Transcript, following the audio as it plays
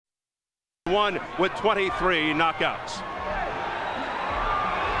won with 23 knockouts.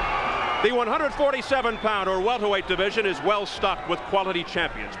 The 147-pound or welterweight division is well stocked with quality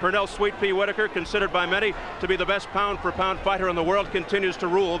champions. Pernell Sweet Pea Whitaker, considered by many to be the best pound-for-pound fighter in the world, continues to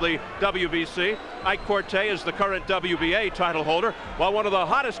rule the WBC. Ike Corte is the current WBA title holder, while one of the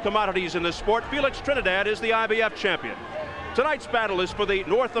hottest commodities in the sport, Felix Trinidad, is the IBF champion. Tonight's battle is for the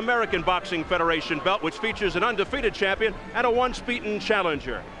North American Boxing Federation belt, which features an undefeated champion and a once-beaten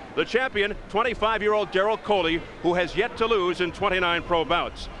challenger. The champion, 25-year-old Derrell Coley, who has yet to lose in 29 pro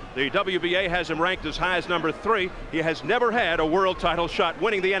bouts. The WBA has him ranked as high as number 3. He has never had a world title shot,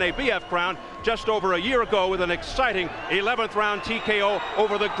 winning the NABF crown just over a year ago with an exciting 11th round TKO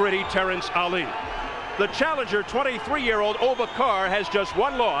over the gritty Terrence Ali. The challenger, 23-year-old Oba Carr, has just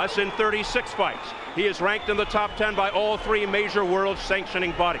one loss in 36 fights. He is ranked in the top 10 by all 3 major world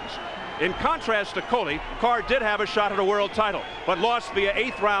sanctioning bodies. In contrast to Coley, Carr did have a shot at a world title, but lost via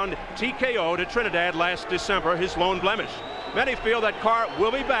 8th round TKO to Trinidad last December, his lone blemish. Many feel that Carr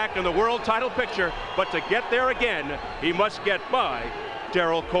will be back in the world title picture, but to get there again, he must get by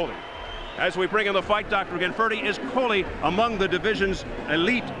Derrell Coley. As we bring in the fight, Dr. Ginferdi, is Coley among the division's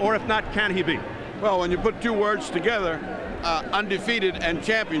elite, or if not, can he be? Well, when you put 2 words together, undefeated and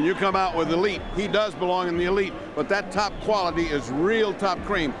champion, you come out with elite. He does belong in the elite, but that top quality is real top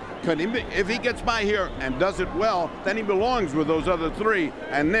cream. If he gets by here and does it well, then he belongs with those other 3,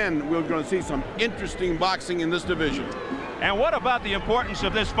 and then we're going to see some interesting boxing in this division. And what about the importance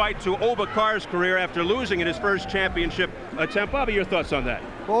of this fight to Oba Carr's career after losing in his first championship attempt? Bobby, your thoughts on that?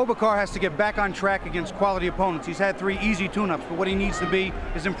 Well, Oba Carr has to get back on track against quality opponents. He's had 3 easy tune-ups, but what he needs to be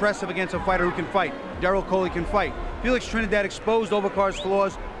is impressive against a fighter who can fight. Derrell Coley can fight. Felix Trinidad exposed Oba Carr's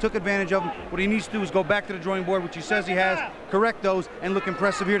flaws, took advantage of them. What he needs to do is go back to the drawing board, which he says he has, correct those, and look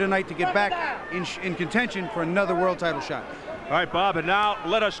impressive here tonight to get back in contention for another world title shot. All right, Bob, and now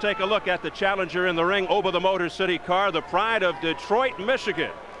let us take a look at the challenger in the ring, Oba the Motor City Carr, the pride of Detroit,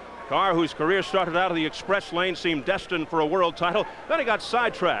 Michigan. Carr, whose career started out of the express lane, seemed destined for a world title. Then he got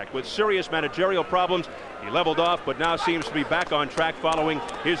sidetracked with serious managerial problems. He leveled off, but now seems to be back on track following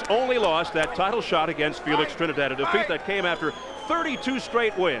his only loss, that title shot against Felix Trinidad, a defeat that came after 32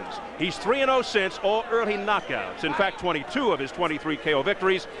 straight wins. He's 3-0 since, all early knockouts. In fact, 22 of his 23 KO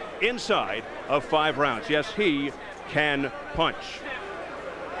victories inside of 5 rounds. Yes, he can punch.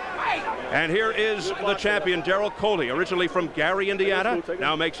 And here is the champion, Derrell Coley, originally from Gary, Indiana,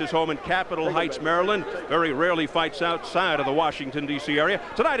 now makes his home in Capitol Heights, Maryland. Very rarely fights outside of the Washington, D.C. area.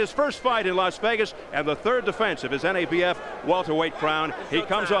 Tonight, his first fight in Las Vegas and the 3rd defense of his NABF welterweight crown. He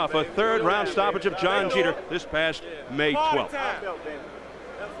comes off a 3rd round stoppage of John Jeter this past May 12th.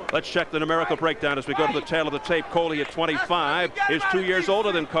 Let's check the numerical breakdown as we go to the tail of the tape. Coley at 25 is 2 years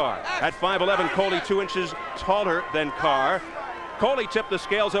older than Carr. At 5'11", Coley 2 inches taller than Carr. Coley tipped the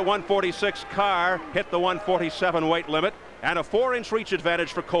scales at 146. Carr hit the 147 weight limit, and a 4-inch reach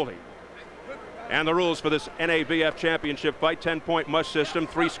advantage for Coley. And the rules for this NABF championship fight: 10-point must system,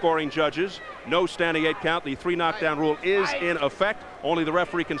 3 scoring judges, no standing 8 count. The 3 knockdown rule is in effect. Only the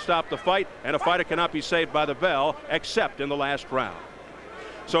referee can stop the fight, and a fighter cannot be saved by the bell except in the last round.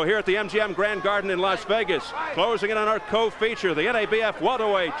 So here at the MGM Grand Garden in Las Vegas, closing in on our co-feature, the NABF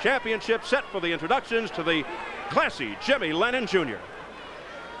Welterweight Championship, set for the introductions to the classy Jimmy Lennon Jr.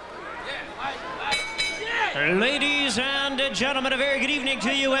 Ladies and gentlemen, a very good evening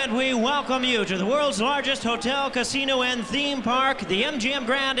to you, and we welcome you to the world's largest hotel, casino, and theme park, the MGM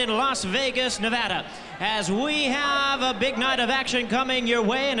Grand in Las Vegas, Nevada. As we have a big night of action coming your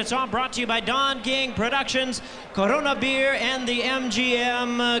way, and it's all brought to you by Don King Productions, Corona Beer, and the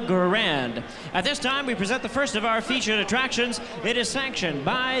MGM Grand. At this time, we present the first of our featured attractions. It is sanctioned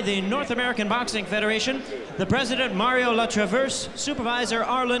by the North American Boxing Federation, the President Mario LaTraverse, Supervisor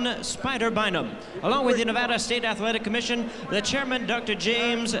Arlen Spider Bynum, along with the Nevada State Athletic Commission, the Chairman Dr.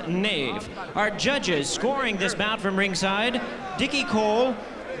 James Nave. Our judges scoring this bout from ringside: Dickie Cole,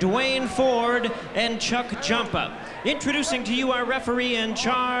 Dwayne Ford, and Chuck Jumpa. Introducing to you our referee in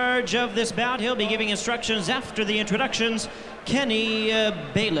charge of this bout. He'll be giving instructions after the introductions, Kenny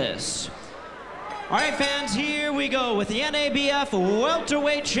Bayless. All right, fans, here we go with the NABF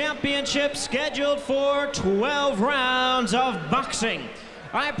Welterweight Championship, scheduled for 12 rounds of boxing.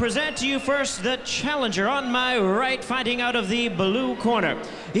 I present to you first the challenger on my right, fighting out of the blue corner.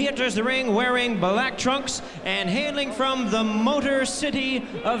 He enters the ring wearing black trunks and hailing from the Motor City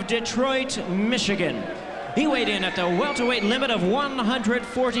of Detroit, Michigan. He weighed in at the welterweight limit of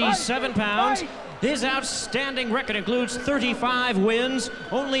 147 pounds. His outstanding record includes 35 wins,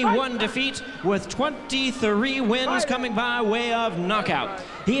 only 1 defeat, with 23 wins coming by way of knockout.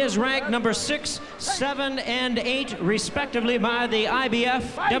 He is ranked number 6, 7, and 8, respectively, by the IBF,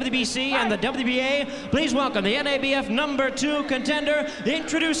 WBC, and the WBA. Please welcome the NABF number 2 contender,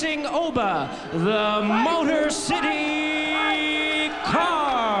 introducing Oba, the Motor City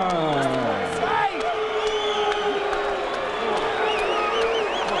Carr.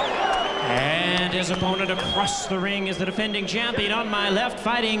 His opponent across the ring is the defending champion on my left,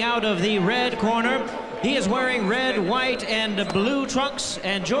 fighting out of the red corner. He is wearing red, white, and blue trunks,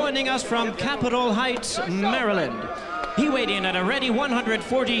 and joining us from Capitol Heights, Maryland. He weighed in at a ready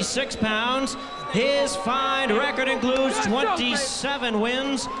 146 pounds. His fine record includes 27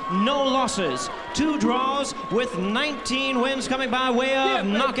 wins, no losses, 2 draws, with 19 wins coming by way of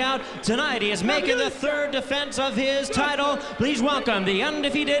knockout. Tonight he is making the 3rd defense of his title. Please welcome the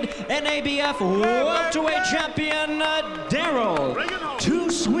undefeated NABF welterweight champion, Derrell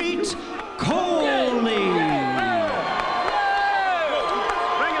 "Too Sweet" Coley.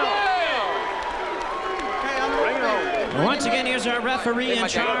 Once again, here's our referee in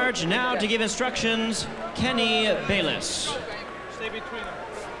charge, now to give instructions, Kenny Bayless. Stay between them.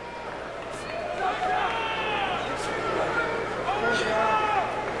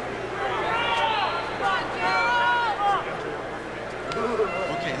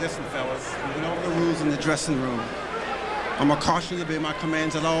 Okay, listen, fellas. We went over the rules in the dressing room. I'm gonna caution you to obey my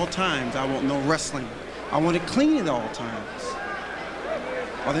commands at all times. I want no wrestling. I want it clean at all times.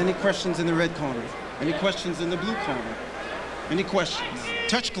 Are there any questions in the red corner? Any questions in the blue corner? Any questions?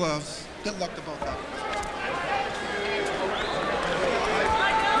 Touch gloves. Good luck to both of you.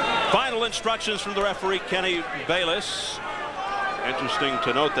 Final instructions from the referee, Kenny Bayless. Interesting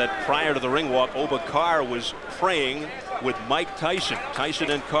to note that prior to the ring walk, Oba Carr was praying with Mike Tyson.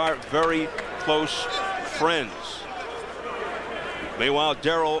 Tyson and Carr, very close friends. Meanwhile,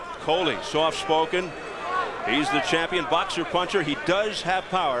 Derrell Coley, soft-spoken. He's the champion boxer puncher. He does have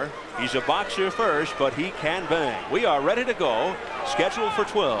power. He's a boxer first, but he can bang. We are ready to go. Scheduled for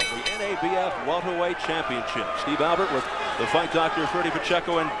 12, the NABF Welterweight Championship. Steve Albert with the fight doctor, Freddie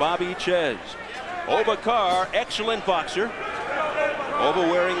Pacheco, and Bobby Ches. Oba Carr, excellent boxer. Oba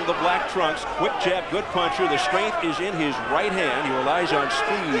wearing the black trunks, quick jab, good puncher. The strength is in his right hand. He relies on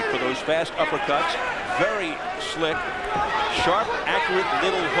speed for those fast uppercuts. Very slick, sharp, accurate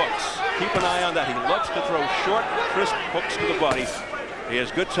little hooks. Keep an eye on that. He loves to throw short, crisp hooks to the body. He has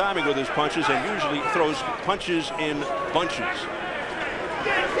good timing with his punches and usually throws punches in bunches.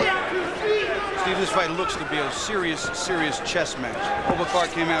 Steve, this fight looks to be a serious chess match. Oba Carr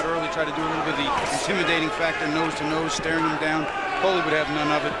came out early, tried to do a little bit of the intimidating factor, nose to nose, staring him down. Coley would have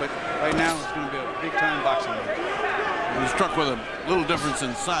none of it, but right now it's going to be a big-time boxing match. He was struck with a little difference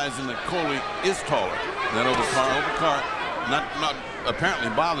in size in that Coley is taller than Oba Carr. Oba Carr not apparently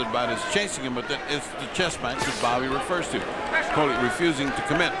bothered by this chasing him, but that is the chess match that Bobby refers to. Coley refusing to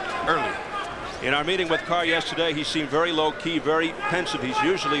commit early. In our meeting with Carr yesterday, he seemed very low-key, very pensive. He's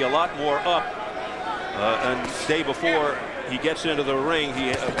usually a lot more up. And the day before he gets into the ring, he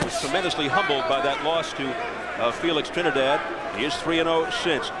was tremendously humbled by that loss to Felix Trinidad. He is 3-0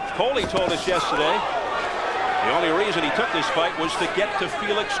 since. Coley told us yesterday the only reason he took this fight was to get to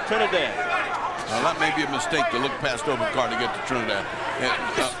Felix Trinidad. Now, that may be a mistake to look past Oba Carr to get to Trinidad.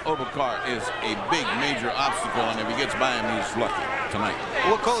 Oba Carr is a big, major obstacle, and if he gets by him, he's lucky tonight.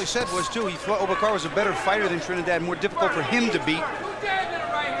 Well, what Coley said was, too, he thought Oba Carr was a better fighter than Trinidad, more difficult for him to beat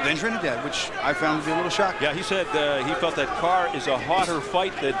than Trinidad, which I found to be a little shocking. Yeah, he said he felt that Carr is a harder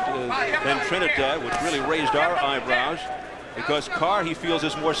fight than Trinidad, which really raised our eyebrows. Because Carr, he feels,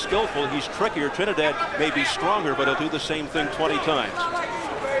 is more skillful. He's trickier. Trinidad may be stronger, but he'll do the same thing 20 times.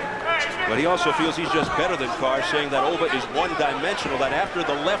 But he also feels he's just better than Carr, saying that Oba is one-dimensional, that after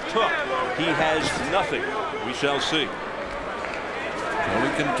the left hook, he has nothing. We shall see.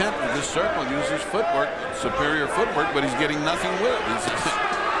 Only content with this circle, uses footwork, superior footwork, but he's getting nothing with it.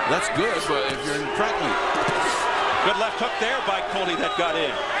 That's good, but if you're in track meet. Good left hook there by Coley that got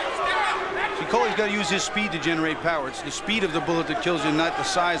in. See, Coley's got to use his speed to generate power. It's the speed of the bullet that kills you, not the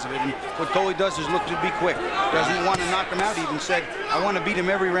size of it. And what Coley does is look to be quick. Doesn't want to knock him out. He even said, I want to beat him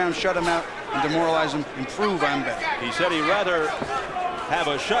every round, shut him out, and demoralize him, and prove I'm better. He said he'd rather have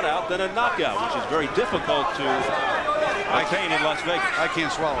a shutout than a knockout, which is very difficult to attain in Las Vegas. I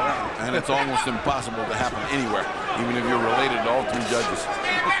can't swallow that. And it's almost impossible to happen anywhere, even if you're related to all 3 judges.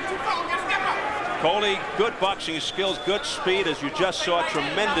 Coley, good boxing skills, good speed, as you just saw,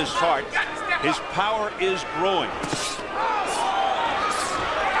 tremendous heart. His power is growing.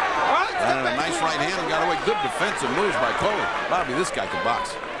 And and a nice right hand and got away. Good defensive moves by Coley. Bobby, this guy can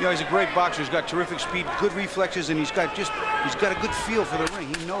box. You know, he's a great boxer. He's got terrific speed, good reflexes, and he's got a good feel for the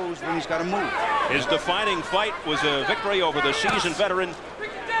ring. He knows when he's got to move. His defining fight was a victory over the seasoned veteran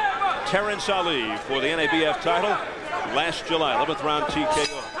Terrence Ali for the NABF title last July, 11th round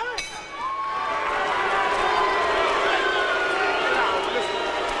TKO.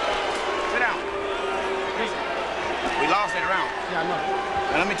 Lost that round. Yeah, I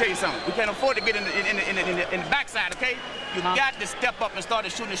know. Now let me tell you something. We can't afford to get in the backside, okay? You got to step up and start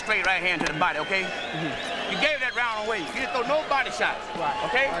shooting a straight right hand to the body, okay? You gave that round away. You didn't throw no body shots,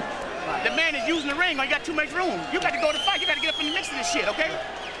 okay? The man is using the ring, or you got too much room. You got to go to fight. You got to get up in the mix of this shit, okay?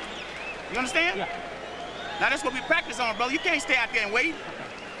 You understand? Yeah. Now that's what we practice on, brother. You can't stay out there and wait.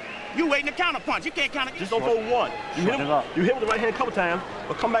 You waiting to counter punch. You can't counter. Just don't throw one. You hit him with the right hand a couple times,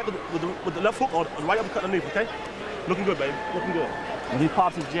 but come back with the left hook or the right uppercut underneath, okay? Looking good, baby. Looking good. When he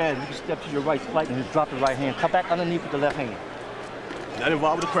pops his jab, you can step to your right slight and just drop the right hand. Come back underneath with the left hand. Not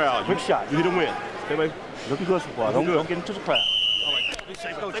involved with the crowd. Quick shot. You hit him win. Okay, baby? Looking good so far. Don't get into the crowd. All right.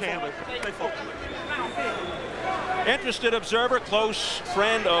 Stay focused. Stay focused. Interested observer, close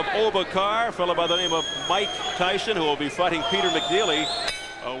friend of Oba Carr, a fellow by the name of Mike Tyson, who will be fighting Peter McNeely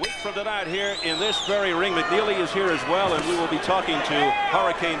a week from tonight here in this very ring. McNeely is here as well, and we will be talking to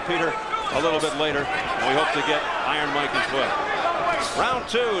Hurricane Peter a little bit later, and we hope to get Iron Mike as well. Round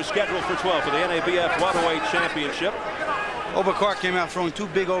 2 is scheduled for 12 for the NABF Welterweight Championship. Oba Carr came out throwing 2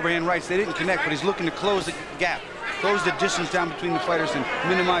 big overhand rights. They didn't connect, but he's looking to close the gap, close the distance down between the fighters, and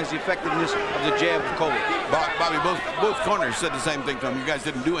minimize the effectiveness of the jab of Coley. Bobby, both corners said the same thing to him. You guys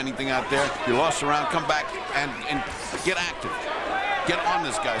didn't do anything out there. You lost the round. Come back and get active. Get on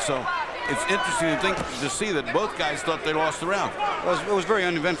this guy. So it's interesting to see that both guys thought they lost the round. It was a very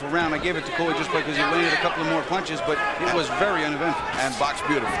uneventful round. I gave it to Coley just because he landed a couple of more punches, but it was very uneventful. And boxed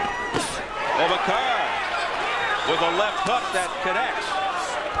beautiful. Oba Carr with a left hook that connects.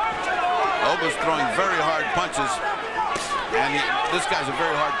 Oba's throwing very hard punches, and this guy's a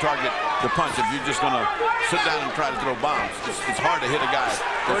very hard target to punch if you're just going to sit down and try to throw bombs. It's hard to hit a guy.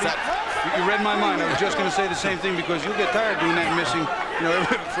 You read my mind. I was just going to say the same thing, because you'll get tired doing that and missing. You know,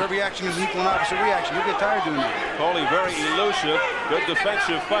 for every action is an equal and opposite reaction. You'll get tired doing that. Coley very elusive, good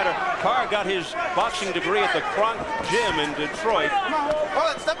defensive fighter. Carr got his boxing degree at the Kronk Gym in Detroit.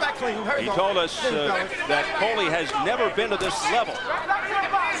 Hold it, step back clean. He told us that Coley has never been to this level.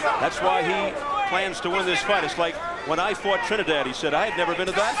 That's why he plans to win this fight. It's like when I fought Trinidad, he said, I had never been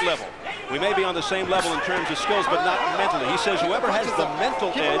to that level. We may be on the same level in terms of skills, but not mentally. He says whoever has the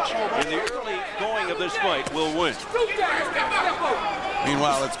mental edge in the early going of this fight will win.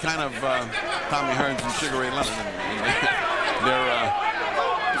 Meanwhile, it's kind of Tommy Hearns and Sugar Ray Leonard. They're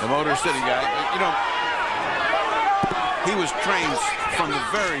the Motor City guy. You know, he was trained from the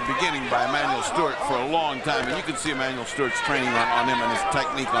very beginning by Emmanuel Stewart for a long time, and you can see Emmanuel Stewart's training on him and his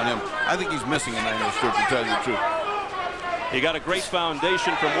technique on him. I think he's missing Emmanuel Stewart, to tell you the truth. He got a great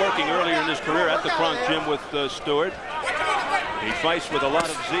foundation from working earlier in his career at the Kronk Gym with Stewart. He fights with a lot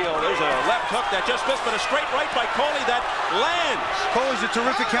of zeal. There's a left hook that just missed, but a straight right by Coley that lands. Coley's a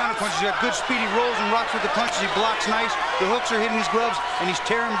terrific counterpuncher. He's got good speed. He rolls and rocks with the punches. He blocks nice. The hooks are hitting his gloves, and he's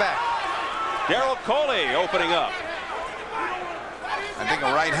tearing back. Derrell Coley opening up. I think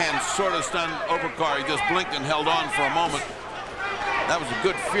a right hand sort of stunned Oba Carr. He just blinked and held on for a moment. That was a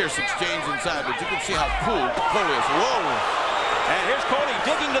good, fierce exchange inside, but you can see how cool Coley is. Whoa! And here's Coley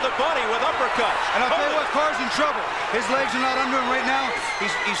digging to the body with uppercuts. And I'll tell you what, Carr's in trouble. His legs are not under him right now.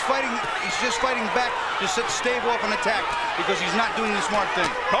 He's fighting. He's just fighting back to stave off an attack because he's not doing the smart thing.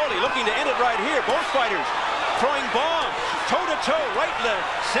 Coley looking to end it right here. Both fighters throwing bombs, toe-to-toe, right in the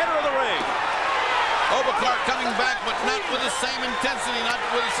center of the ring. Oba Carr coming back, but not with the same intensity, not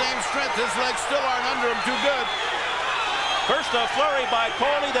with the same strength. His legs still aren't under him too good. First a flurry by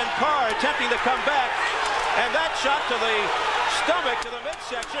Coley, then Carr attempting to come back. And that shot to the stomach, to the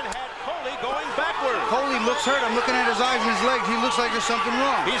midsection, had Coley going backward. Coley looks hurt. I'm looking at his eyes and his legs. He looks like there's something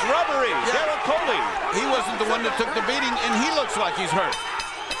wrong. He's rubbery. Yeah. Derrell Coley. He wasn't the one that took the beating, and he looks like he's hurt.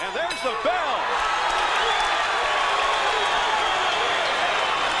 And there's the bell.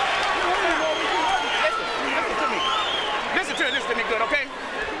 Listen to me good, okay?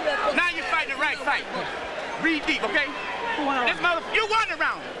 Now you're fighting the right fight. Breathe deep, okay? This motherfucker, you won the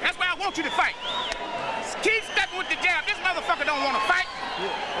round. That's why I want you to fight. Keep stepping with the jab. This motherfucker don't want to fight.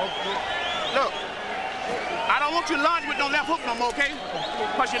 Look, I don't want you to lunge with no left hook no more, okay?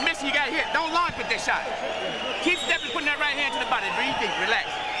 Because you're missing, you got hit. Don't lunge with this shot. Keep stepping, putting that right hand to the body. Breathe deep, relax.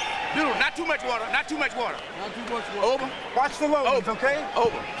 Dude, not too much water, not too much water. Not too much water. Over. Watch the load, okay?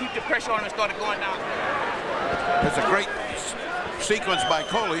 Over. Keep the pressure on and start it going down. It's a great sequence by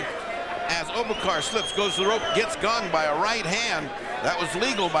Coley. as Oba Carr slips, goes to the rope, gets gonged by a right hand. That was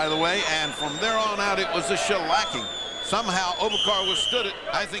legal, by the way, and from there on out, it was a shellacking. Somehow, Oba Carr withstood it.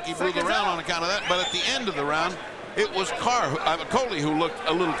 I think he blew the round on account of that, but at the end of the round, it was Coley who looked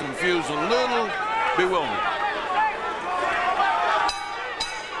a little confused, a little bewildered.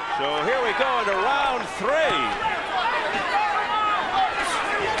 So here we go into round 3.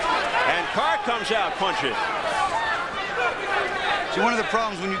 And Carr comes out punching. See, one of the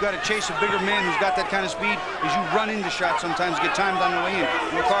problems when you got to chase a bigger man who's got that kind of speed is you run into shots sometimes, get timed on the way in.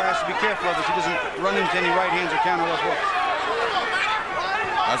 And Carr has to be careful of it so he doesn't run into any right hands or counter left hooks.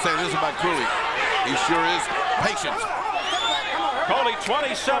 I'll say this about Coley. He sure is patient. Coley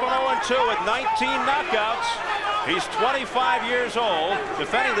 27-0-2 with 19 knockouts. He's 25 years old,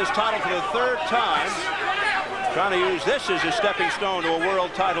 defending this title for the 3rd time. Trying to use this as a stepping stone to a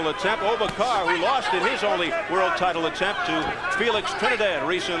world title attempt. Oba Carr, who lost in his only world title attempt to Felix Trinidad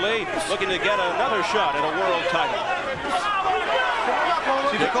recently, looking to get another shot at a world title.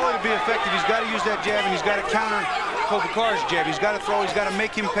 See, for Coley to be effective, he's got to use that jab, and he's got to counter Oba Carr's jab. He's got to throw, he's got to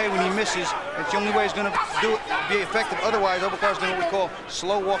make him pay when he misses. That's the only way he's going to be effective. Otherwise, Oba Carr's going to what we call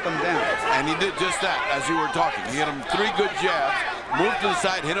slow walk him down. And he did just that as you were talking. He hit him 3 good jabs, moved to the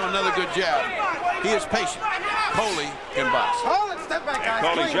side, hit him another good jab. He is patient. Coley can box.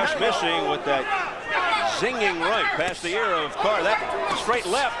 Coley just missing with that zinging right past the ear of Carr. That straight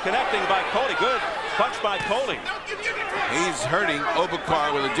left connecting by Coley. Good punch by Coley. He's hurting Oba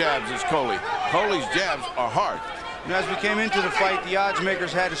Carr with the jabs as Coley. Coley's jabs are hard. And as we came into the fight, the odds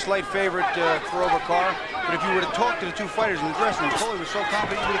makers had a slight favorite for Oba Carr. But if you were to talk to the 2 fighters in the dressing room, Coley was so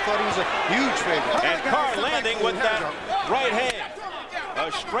confident you would have thought he was a huge favorite. And Carr landing with that right hand. A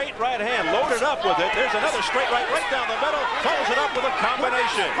straight right hand, loaded up with it. There's another straight right down the middle. Follows it up with a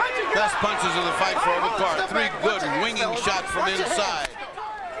combination. Best punches of the fight for Oba Carr. 3 good winging shots from inside.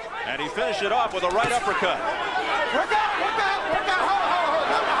 And he finished it off with a right uppercut.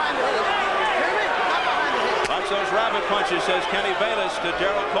 Lots of those rabbit punches, says Kenny Bayless to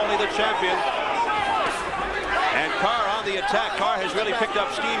Derrell Coley, the champion. And Carr on the attack. Carr has really picked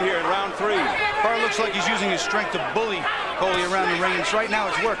up steam here in round 3. Carr looks like he's using his strength to bully Coley around the ring, and right now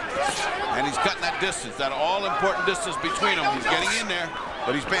it's working. And he's cutting that distance, that all-important distance between them. He's getting in there,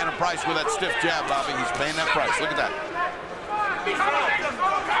 but he's paying a price with that stiff jab, Bobby. He's paying that price. Look at that.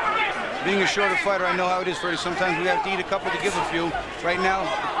 Being a shorter fighter, I know how it is, Freddie. Sometimes we have to eat a couple to give a few. Right now,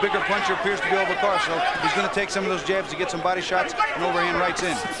 the bigger puncher appears to be Oba Carr, so he's going to take some of those jabs to get some body shots and overhand rights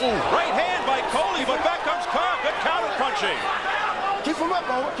in. Right hand by Coley, but back comes Carr. Good counter punching. Keep him up,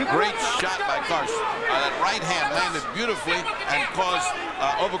 Oba. Great shot by Carr. That right hand landed beautifully and caused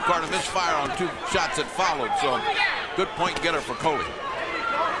Oba Carr to misfire on 2 shots that followed. So, good point getter for Coley.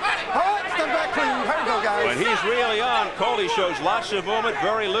 Step back clean. Here we go, guys. When he's really on, Coley shows lots of movement,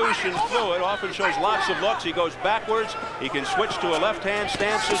 very loose and fluid, often shows lots of looks. He goes backwards. He can switch to a left-hand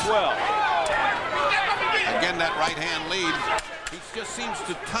stance as well. Again, that right-hand lead. He just seems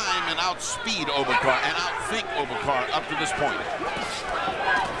to time and outspeed Oba Carr and outthink Oba Carr up to this point.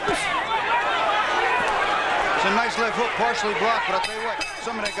 It's a nice left hook, partially blocked, but I'll tell you what,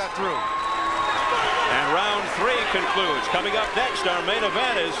 some of that got through. And round 3 concludes. Coming up next, our main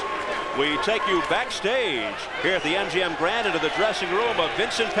event is we take you backstage here at the MGM Grand into the dressing room of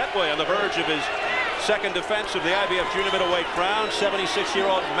Vincent Petway on the verge of his 2nd defense of the IBF junior middleweight crown.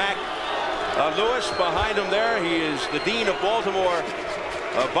 76-year-old Mac Lewis behind him there. He is the dean of Baltimore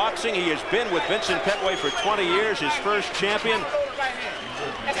boxing. He has been with Vincent Petway for 20 years, his first champion.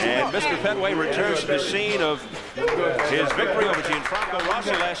 And Mr. Petway returns to the scene of his victory over Gianfranco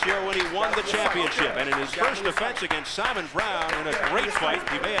Rossi last year when he won the championship. And in his first defense against Simon Brown in a great fight,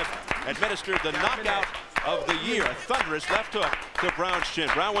 he may have administered the knockout of the year, a thunderous left hook to Brown's chin.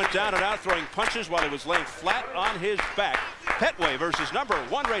 Brown went down and out throwing punches while he was laying flat on his back. Petway versus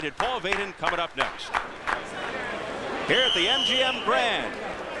 #1 rated Paul Vaden coming up next. Here at the MGM Grand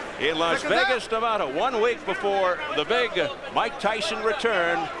in Las Vegas, Nevada, 1 week before the big Mike Tyson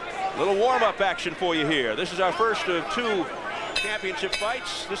return. A little warm-up action for you here. This is our first of 2 championship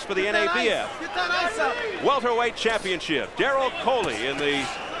fights. This is for the NABF welterweight championship. Derrell Coley in the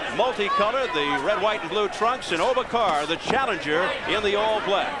multicolored, the red, white, and blue trunks, and Oba Carr, the challenger, in the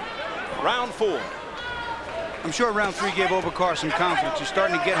all-black. Round 4. I'm sure round 3 gave Oba Carr some confidence. He's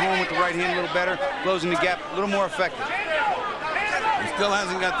starting to get home with the right hand a little better, closing the gap a little more effective. He's still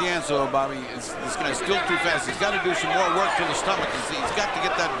hasn't got the answer, Bobby. This guy's still too fast. He's got to do some more work to the stomach. He's got to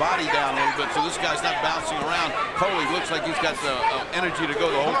get that body down a little bit so this guy's not bouncing around. Coley looks like he's got the energy to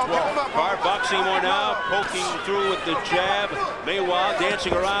go the whole 12. Carr boxing more now, poking through with the jab. Meanwhile,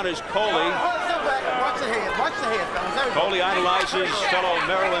 dancing around is Coley. Watch the head. Watch the head, fellas. Coley idolizes fellow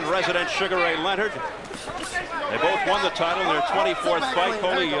Maryland resident Sugar Ray Leonard. They both won the title in their 24th fight.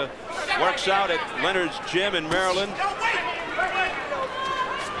 Coley works out at Leonard's gym in Maryland.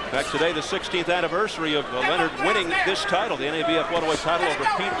 In fact, today, the 16th anniversary of Leonard winning this title, the NABF welterweight title over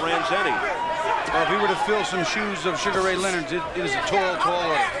Pete Ranzetti. Well, if he were to fill some shoes of Sugar Ray Leonard's, it is a tall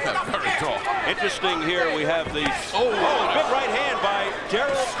order. Very tall. Interesting here, we have the big right hand by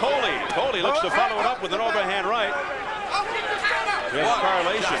Derrell Coley. Coley looks to follow it up with an overhand right. We have a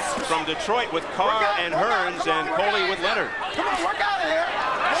correlation from Detroit with Carr and Hearns and Coley with Leonard. Come on, work out of here.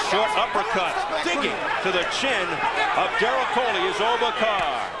 Short uppercut, digging to the chin of Derrell Coley is Oba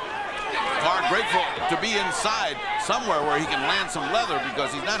Carr. Carr grateful to be inside somewhere where he can land some leather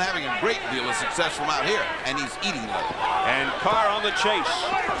because he's not having a great deal of success from out here, and he's eating leather. And Carr on the chase.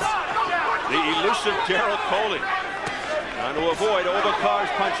 The elusive Derrell Coley trying to avoid Oba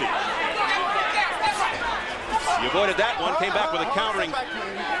Carr's punches. He avoided that one, came back with a countering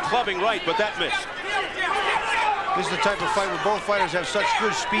clubbing right, but that missed. This is the type of fight where both fighters have such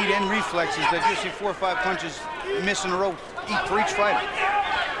good speed and reflexes that you see 4 or 5 punches miss in a row for each fighter.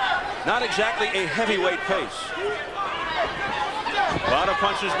 Not exactly a heavyweight pace. A lot of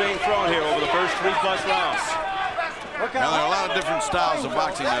punches being thrown here over the first 3+ rounds. Now, there are a lot of different styles of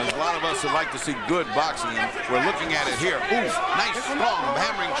boxing. There's a lot of us that like to see good boxing, and we're looking at it here. Ooh, nice, strong,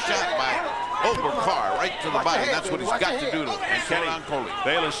 hammering shot by Oba Carr right to the body. That's what he's got to do to slow down Coley.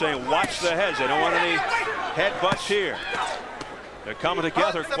 Bayless saying, watch the heads. They don't want any headbutts here. They're coming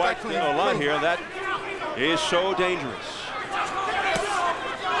together quite a lot here. That is so dangerous.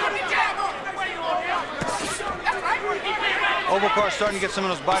 Oba Carr starting to get some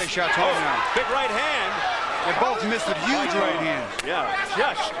of those body shots home now. Big right hand. They both missed with huge right hands. Yeah,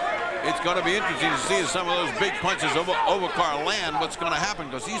 just. It's going to be interesting to see as some of those big punches Oba Carr land what's going to happen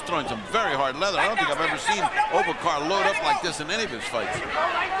because he's throwing some very hard leather. I don't think I've ever seen Oba Carr load up like this in any of his fights.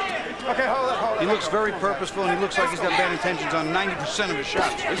 Okay, hold it. He looks very purposeful, and he looks like he's got bad intentions on 90% of his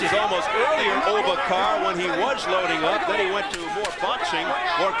shots. This is almost earlier Oba Carr when he was loading up. Then he went to more boxing,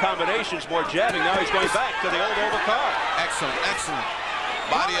 more combinations, more jabbing. Now he's going back to the old Oba Carr. Excellent, excellent.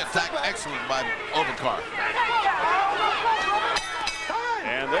 Body attack, excellent by Oba Carr.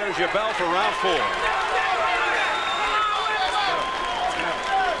 And there's your bell for round 4.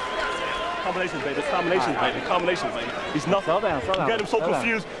 Combinations, baby. Combinations, baby. Combinations, baby. He's nothing. Slow down. You get him so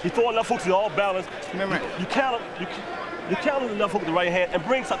confused. He's throwing left hooks. He's all balanced. Remember, you counter the left hook with the right hand and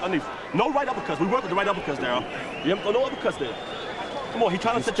bring something underneath. No right uppercuts. We work with the right uppercuts, Darrell. You haven't no uppercuts there. Come on, he's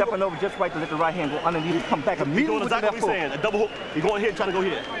trying to set stepping over just right to let the right hand go underneath and come back immediately with the left hook. He's doing exactly what he's saying. A double hook. He's going here and trying to go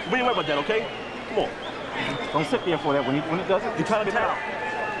here. We ain't worried about that, okay? Come on. Don't sit there for that when he does it. He's trying to tap.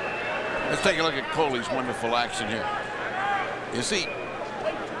 Let's take a look at Coley's wonderful action here. You see,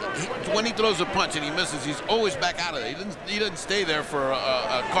 when he throws a punch and he misses, he's always back out of it. He doesn't stay there for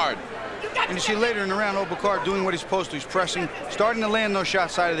a card. and you see later in the round, Oba Carr doing what he's supposed to. He's pressing, starting to land those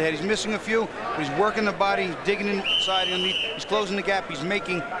shots side of the head. He's missing a few, but he's working the body, he's digging inside underneath, he's closing the gap, he's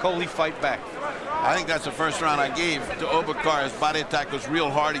making Coley fight back. I think that's the first round I gave to Oba Carr. His body attack was real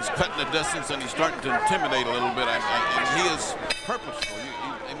hard. He's cutting the distance, and he's starting to intimidate a little bit. And he is purposeful.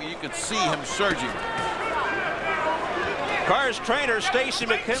 I mean, you could see him surging. Carr's trainer, Stacy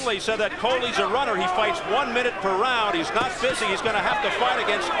McKinley, said that Coley's a runner. He fights 1 minute per round. He's not busy. He's going to have to fight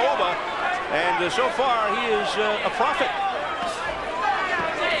against Oba. And so far, he is a prophet.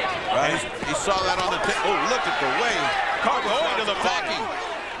 Right. He saw that on the tape. Oh, look at the way. Carr going to the backing.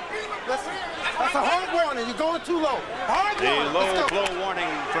 Listen, that's a hard warning. You're going too low. Hard warning. A low blow warning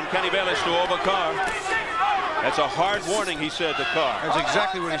from Kenny Bayless to Oba Carr. That's a hard warning, he said to Carr. That's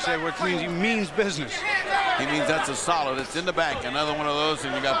exactly what he said, which means he means business. He means that's a solid. It's in the bank. Another one of those,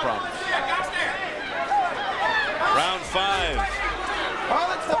 and you got problems. Round 5.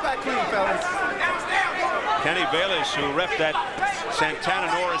 Let's step back clean, fellas. Kenny Bayless, who repped that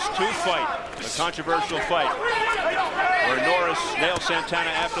Santana-Norris 2 fight, the controversial fight, where Norris nailed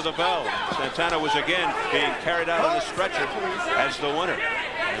Santana after the bell. Santana was again being carried out on the stretcher as the winner.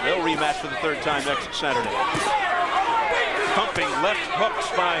 And they'll rematch for the 3rd time next Saturday. Pumping left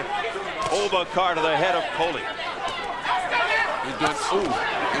hooks by Oba Carr to the head of Coley. He's doing,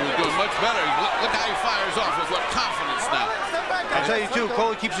 he was doing much better. Look how he fires off with what confidence now. I tell you too,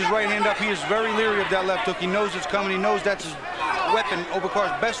 Coley keeps his right hand up. He is very leery of that left hook. He knows it's coming. He knows that's his weapon, Oba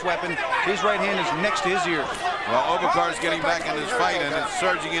Carr's best weapon. His right hand is next to his ear. Well, Oba Carr is getting back in this fight, and it's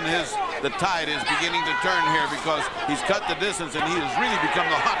surging in the tide is beginning to turn here because he's cut the distance and he has really become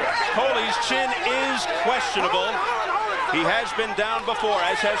the hunter. Coley's chin is questionable. He has been down before,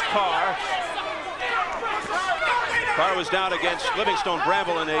 as has Carr. Carr was down against Livingstone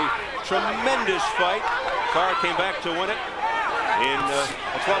Bramble in a tremendous fight. Carr came back to win it in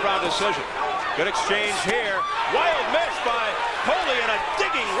a 12-round decision. Good exchange here. Wild miss by Coley and a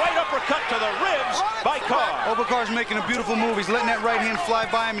digging right uppercut to the ribs by Carr. Oba Carr's making a beautiful move. He's letting that right hand fly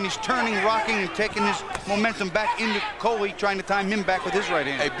by him, and he's turning, rocking, and taking his momentum back into Coley, trying to time him back with his right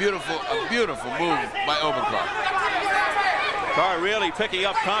hand. A beautiful move by Oba Carr. Carr really picking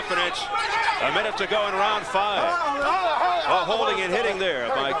up confidence. A minute to go in round 5. Oh, holding and hitting there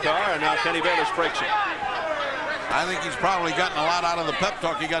by Carr, and now Kenny Bayless breaks it. I think he's probably gotten a lot out of the pep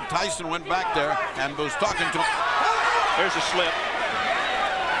talk. He got Tyson, went back there, and was talking to him. There's a slip.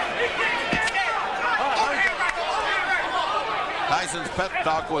 Tyson's pep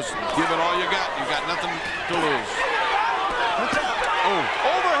talk was, give it all you got. You got nothing to lose. Oh.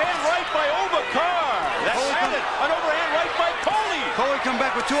 Overhand right by Oba Carr. That's it. An overhand right by Coley. Coley come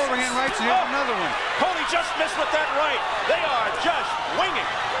back with 2 overhand rights, and here's another one. Coley just missed with that right. They are just winging.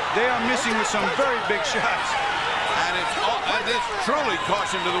 They are missing with some very big shots. And it's truly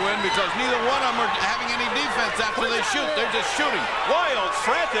caution to the wind because neither one of them are having any defense after they shoot. They're just shooting. Wild,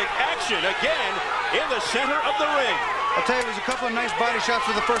 frantic action again in the center of the ring. I'll tell you, there's a couple of nice body shots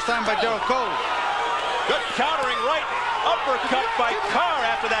for the first time by Derrell Coley. Good countering right uppercut by Carr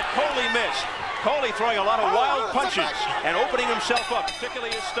after that Coley missed. Coley throwing a lot of wild punches and opening himself up,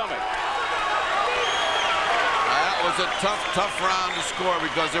 particularly his stomach. That was a tough round to score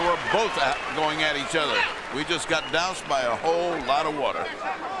because they were both going at each other. We just got doused by a whole lot of water.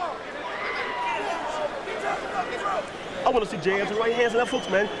 I want to see jams and right hands and that, folks,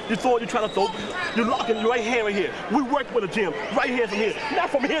 man. You're trying to throw, you're locking your right hand right here. We work with a gym, right hand from here, not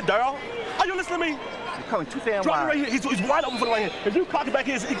from here, Derrell. Are you listening to me? You're coming too damn wide. Right here. He's wide open for the right hand. If you cock it back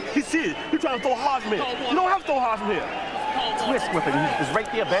here, he sees it. You're trying to throw hard from here. You don't have to throw hard from here. Twist whipping. He's right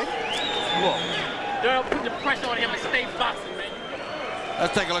there, baby. Look. Derrell, put the pressure on him and stay boxing, man.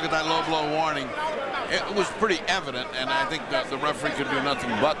 Let's take a look at that low blow warning. It was pretty evident, and I think that the referee could do nothing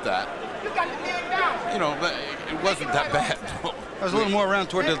but that. You know, it wasn't that bad. That was a little more around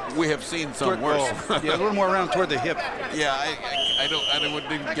toward the... We have seen some worse. Yeah, a little more around toward the hip. Yeah, I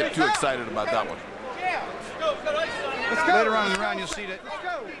didn't get too excited about that one. Later on in the round, you'll see that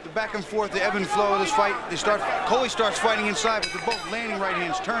the back and forth, the ebb and flow of this fight. Coley starts fighting inside, but they're both landing right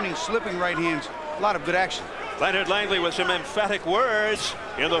hands, turning, slipping right hands. A lot of good action. Leonard Langley with some emphatic words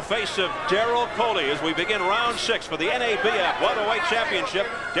in the face of Derrell Coley as we begin round 6 for the NABF Welterweight Championship.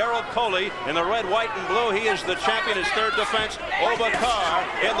 Derrell Coley in the red, white, and blue. He is the champion, his third defense. Oba Carr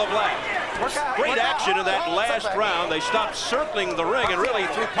in the black. Great action in that last round. They stopped circling the ring and really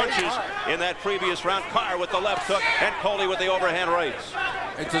threw punches in that previous round. Carr with the left hook and Coley with the overhand rights.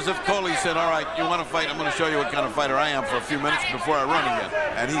 It's as if Coley said, all right, you want to fight? I'm going to show you what kind of fighter I am for a few minutes before I run again.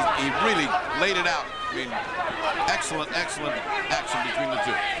 And he really laid it out. I mean, excellent action between the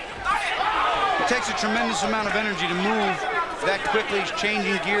two. It takes a tremendous amount of energy to move that quickly,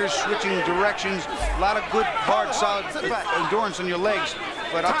 changing gears, switching directions. A lot of good, hard, solid endurance on your legs.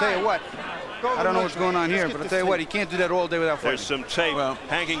 But I'll tell you what, I don't know what's going on here, but I'll tell you what, he can't do that all day without fighting. There's some tape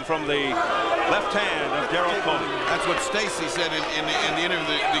hanging from the left hand of Derrell Coley. That's what Stacy said in the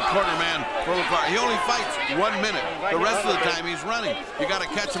interview, the corner man for Oba Carr. He only fights 1 minute. The rest of the time he's running. You got to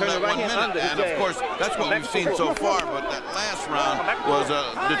catch him that 1 minute. And of course, that's what we've seen so far. But that last round was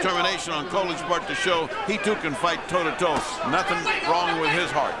a determination on Coley's part to show he too can fight toe-to-toe. Nothing wrong with his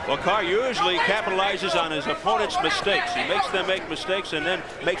heart. Well, Carr usually capitalizes on his opponent's mistakes. He makes them make mistakes and then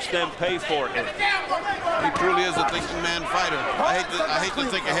makes them pay for it. He truly is a thinking man fighter. I hate to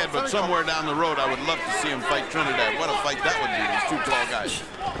think ahead, but somewhere down the road, I would love to see him fight Trinidad. What a fight that would be, these two tall guys.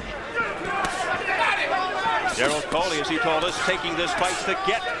 Derrell Coley, as he told us, taking this fight to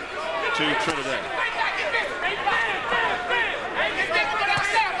get to Trinidad.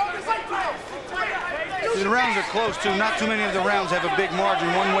 The rounds are close, too. Not too many of the rounds have a big margin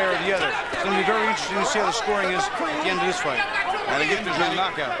one way or the other. It's going to be very interesting to see how the scoring is at the end of this fight. And again,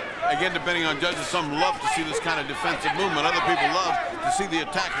 depending on judges, some love to see this kind of defensive movement. Other people love to see the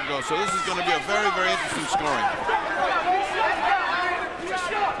attacker go. So this is going to be a very, very interesting scoring.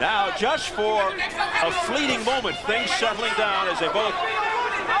 Now, just for a fleeting moment, things settling down as they both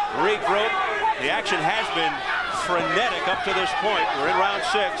regroup. The action has been frenetic up to this point. We're in round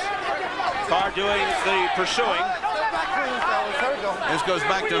 6. Carr doing the pursuing. fellas. Here we go. This goes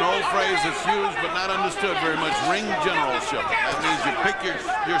back to an old phrase that's used but not understood very much, ring generalship. That means you pick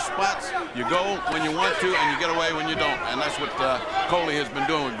your spots, you go when you want to, and you get away when you don't. And that's what Coley has been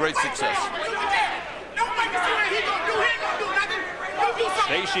doing with great success.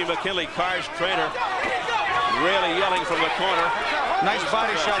 Stacey McKinley, Carr's trainer, really yelling from the corner. Nice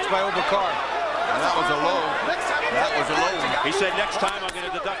body shots by Oba Carr. That was a low. That was a low one. He said, next time I'm going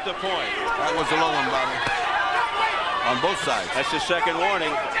to deduct a point. That was a low one, Bobby. On both sides. That's the second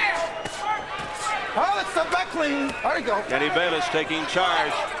warning. Oh, let's step back clean. There you go. Kenny Bayless taking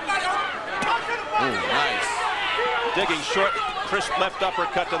charge. Oh, nice. Digging short, crisp left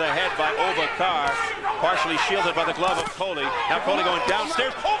uppercut to the head by Oba Carr. Partially shielded by the glove of Coley. Now Coley going downstairs.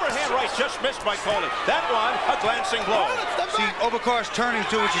 Overhand right, just missed by Coley. That one, a glancing blow. See, Oba Carr's turning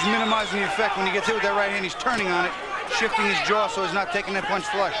too, which is minimizing the effect. When he gets hit with that right hand, he's turning on it, shifting his jaw so he's not taking that punch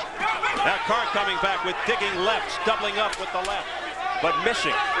flush. Now Carr coming back with digging lefts, doubling up with the left, but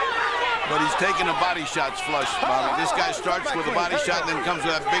missing. But he's taking the body shots flush, Bobby. This guy starts with a body shot and then comes with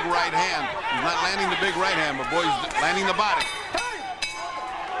that big right hand. He's not landing the big right hand, but boy, he's landing the body.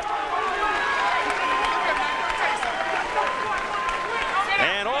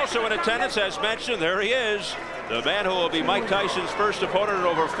 And also in attendance, as mentioned, there he is. The man who will be Mike Tyson's first opponent in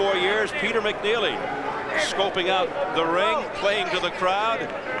over 4 years, Peter McNeely. Scoping out the ring, playing to the crowd.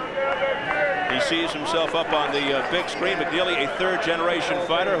 He sees himself up on the big screen. McNeely, a third-generation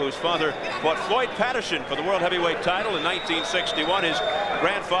fighter whose father fought Floyd Patterson for the World Heavyweight title in 1961. His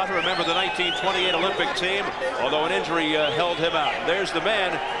grandfather, remember the 1928 Olympic team, although an injury held him out. There's the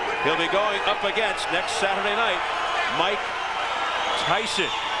man he'll be going up against next Saturday night, Mike Tyson.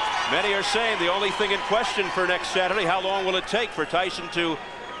 Many are saying the only thing in question for next Saturday, how long will it take for Tyson to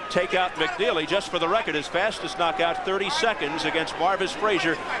take out McNeely? Just for the record, his fastest knockout, 30 seconds against Marvis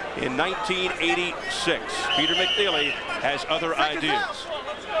Frazier in 1986. Peter McNeely has other ideas.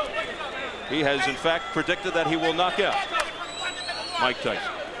 He has, in fact, predicted that he will knock out Mike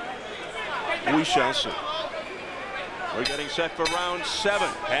Tyson. We shall see. We're getting set for round 7,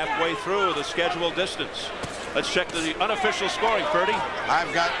 halfway through the scheduled distance. Let's check the unofficial scoring, Ferdy.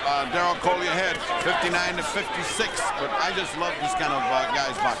 I've got Derrell Coley ahead, 59-56, but I just love this kind of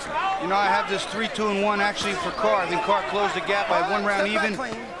guys boxing. You know, I have this 3-2-1 actually for Carr. I think Carr closed the gap by 1 round even.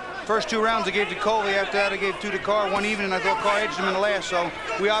 First 2 rounds I gave to Coley. After that I gave 2 to Carr, 1 even, and I thought Carr edged him in the last, so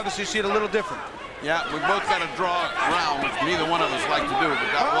we obviously see it a little different. Yeah, we both got a draw round, which neither one of us like to do,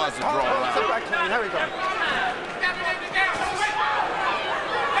 but that was a draw round. Here we go.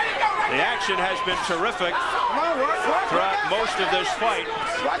 The action has been terrific throughout most of this fight.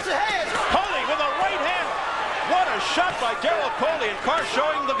 Coley with a right hand. What a shot by Derrell Coley, and Carr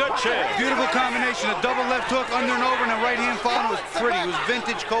showing the good chin. Beautiful combination, a double left hook under and over and a right hand following. It was pretty. It was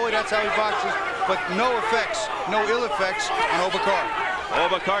vintage Coley, that's how he boxes, but no effects, no ill effects on Oba Carr.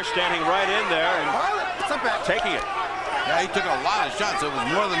 Oba Carr standing right in there and taking it. Yeah, he took a lot of shots. It was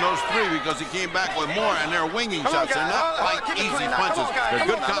more than those 3 because he came back with more, and they're winging shots. They're not like easy punches. They're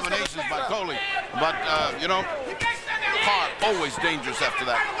good combinations by Coley. But, you know, Carr always dangerous after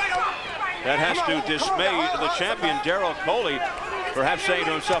that. That has to dismay the champion, Derrell Coley, perhaps saying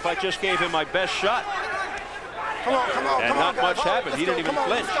to himself, I just gave him my best shot. And not much happened. He didn't even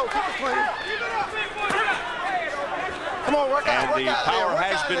flinch. And the power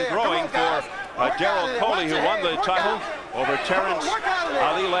has been growing for Derrell Coley, who won the title over Terrence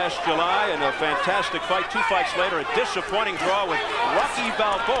Ali last July in a fantastic fight. 2 fights later, a disappointing draw with Rocky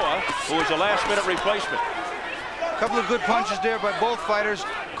Balboa, who was a last-minute replacement. A couple of good punches there by both fighters.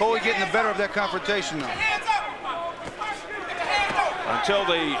 Coley getting the better of that confrontation, though. Until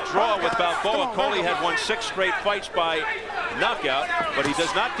the draw with Balboa, Coley had won 6 straight fights by knockout, but he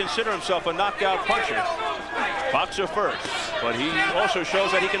does not consider himself a knockout puncher. Boxer first, but he also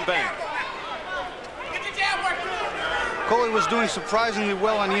shows that he can bang. Coley was doing surprisingly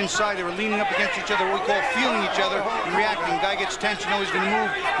well on the inside. They were leaning up against each other, what we call feeling each other and reacting. Guy gets tense, you know he's going to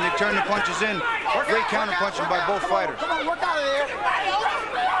move, and they turn the punches in. Great counter punching by both fighters. Come on, work out of there.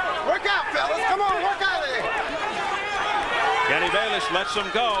 Work out, fellas. Come on, work out of there. Kenny Bayless lets him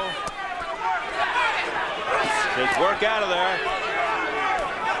go. Says work out of there.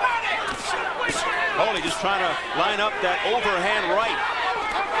 Coley just trying to line up that overhand right.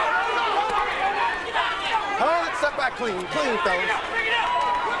 Let's step back clean, fellas.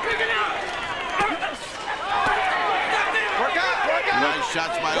 Work out. Nice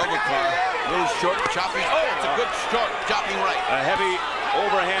shots by Oba Carr. Little short chopping. Oh, it's a good short chopping right. A heavy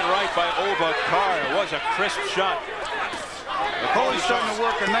overhand right by Oba Carr. It was a crisp shot. Coley's starting to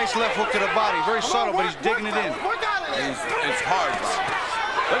work a nice left hook to the body. Very subtle, but he's digging it in. It's hard, Bob.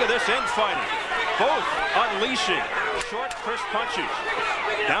 Look at this infighting. Both unleashing short crisp punches.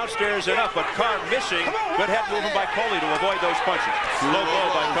 Downstairs and up, but Carr missing. Good head movement by Coley to avoid those punches. Low blow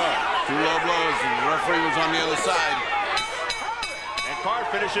by Carr. 2 low blows, and the referee was on the other side. And Carr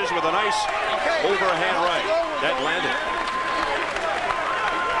finishes with a nice overhand right. That landed.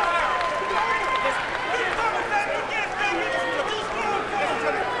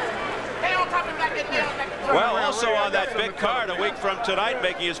 Well, also on that big card a week from tonight,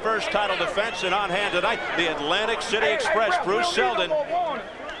 making his first title defense and on hand tonight, the Atlantic City Express, Bruce Seldon.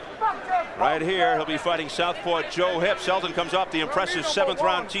 Right here, he'll be fighting southpaw Joe Hipp. Seldon comes off the impressive 7th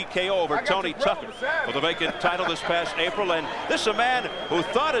round TKO over Tony Tucker for the vacant title this past April. And this is a man who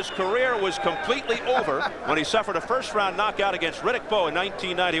thought his career was completely over when he suffered a first-round knockout against Riddick Bowe in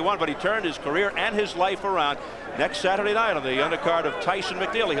 1991, but he turned his career and his life around. Next Saturday night on the undercard of Tyson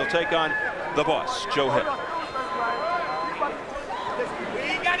McNeely, he'll take on the boss, Joe Hipp.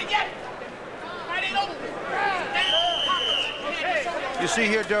 You see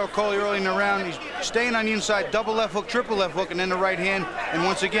here Derrell Coley early in the round. He's staying on the inside, double left hook, triple left hook, and then the right hand. And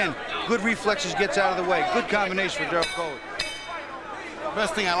once again, good reflexes, gets out of the way. Good combination for Derrell Coley. The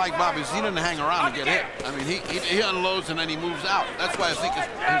best thing I like, Bob, is he doesn't hang around to get hit. I mean, he unloads and then he moves out. That's why I think his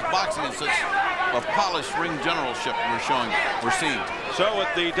boxing is such a polished ring generalship we're seeing. So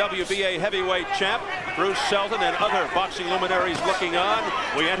with the WBA heavyweight champ, Bruce Seldon, and other boxing luminaries looking on,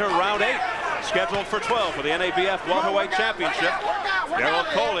 we enter round 8, scheduled for 12 for the NABF welterweight championship. Derrell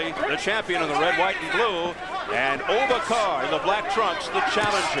Coley, the champion in the red, white, and blue, and Oba Carr in the black trunks, the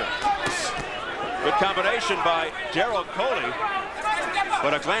challenger. Good combination by Derrell Coley,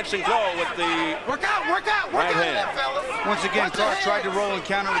 but a glancing blow with the right hand. Once again, Carr tried to roll and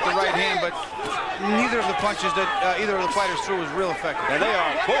counter with the right hand, but neither of the punches that either of the fighters threw was real effective. And they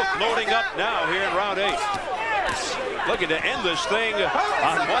are both loading up now here in round 8. Looking to end this thing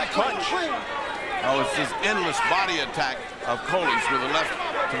on one punch. Oh, it's this endless body attack of Coley's with the left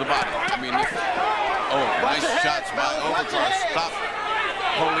to the body. I mean, nice shots by Oba Carr. Stop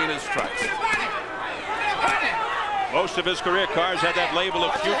Coley in his tracks. Most of his career, Carr's had that label of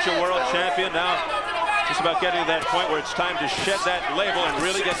future world champion. Now, just about getting to that point where it's time to shed that label and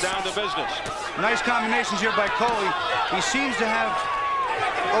really get down to business. Nice combinations here by Coley. He seems to have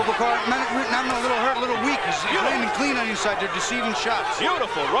Oba Carr not a little hurt, a little weak. He's landing clean on the inside. They're deceiving shots.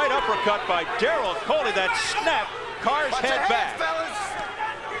 Beautiful right uppercut by Derrell Coley. That snap Carr's head back.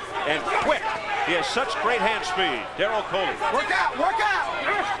 And quick. He has such great hand speed. Derrell Coley. Work out, work out.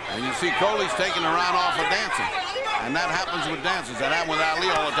 And you see Coley's taking a round off of dancing. And that happens with dancers. That happened with Ali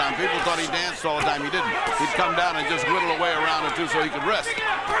all the time. People thought he danced all the time. He didn't. He'd come down and just whittle away a round or two so he could rest.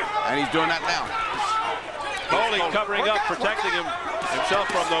 And he's doing that now. Coley covering up, protecting himself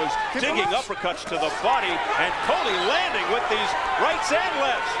from those digging uppercuts to the body. And Coley landing with these rights and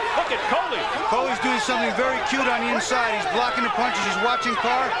lefts. Look at Coley. Coley's doing something very cute on the inside. He's blocking the punches. He's watching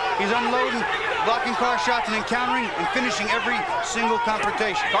Carr. He's unloading, blocking Carr shots and then countering and finishing every single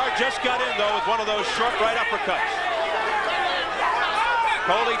confrontation. Carr just got in, though, with one of those short right uppercuts.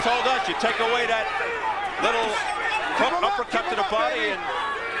 Coley told us you take away that little uppercut to the body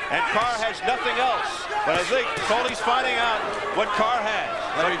and Carr has nothing else. But I think Coley's finding out what Carr has.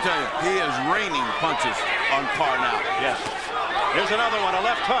 Let me tell you, he is raining punches on Carr now. Yes. Here's another one, a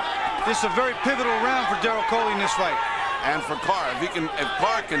left hook. This is a very pivotal round for Derrell Coley in this fight. And for Carr, if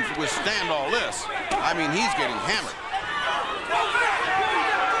Carr can withstand all this, I mean, he's getting hammered.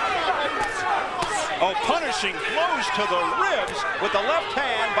 Oh, punishing blows to the ribs with the left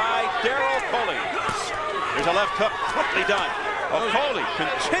hand by Derrell Coley. There's a left hook, quickly done. Oh, Coley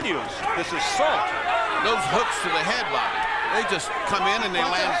continues this assault. Those hooks to the head body, they just come in and they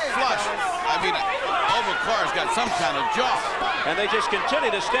land flush. I mean, Oba Carr's got some kind of jaw. And they just continue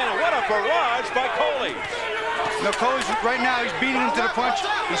to stand. What a barrage by Coley. No, Coley's right now, he's beating him to the punch.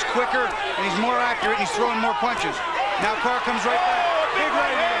 He's quicker and he's more accurate and he's throwing more punches. Now Carr comes right back. Big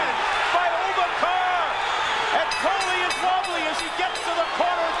right hand by Oba Carr. And Coley is wobbly as he gets to the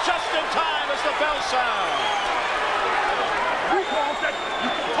corner just in time as the bell sounds.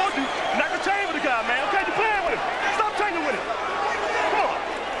 Told you, not gonna chain with the guy, man. Okay, you're playing with him. Stop chaining with him. Come on.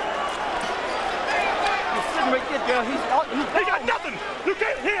 He's sitting right there, girl. He got nothing. You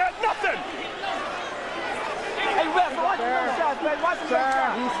can't. He had nothing. Hey, ref, watch the shots, man. Watch the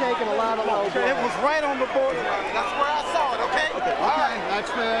shots. He's taking a lot of low blows. It was right on the borderline. That's where I saw it, okay? All right,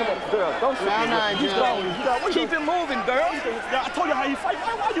 that's fair. Don't round 9, Joe. Keep it moving, girl. I told you how you fight.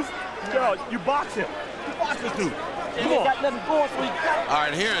 Why you, girl, you box him. You box this dude. Come on. Got nothing going, so he got it. All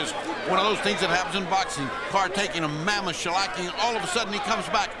right, here is one of those things that happens in boxing. Carr taking a mammoth shellacking, and all of a sudden he comes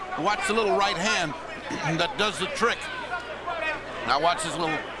back. Watch the little right hand that does the trick. Now watch this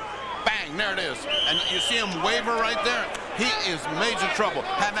little bang, there it is. And you see him waver right there. he is major trouble.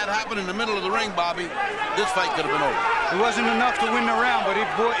 Had that happened in the middle of the ring, Bobby, this fight could have been over. It wasn't enough to win the round, but it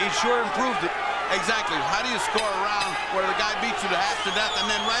sure improved it. Exactly. How do you score a round where the guy beats you to half to death, and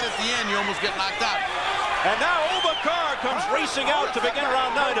then right at the end you almost get knocked out? And now Oba Carr comes racing out to begin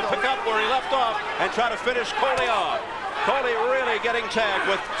round 9 to pick up where he left off and try to finish Coley off. Coley really getting tagged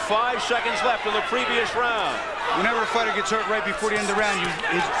with 5 seconds left in the previous round. Whenever a fighter gets hurt right before the end of the round, you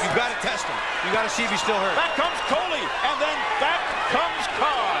got to test him. You got to see if he's still hurt. Back comes Coley, and then back comes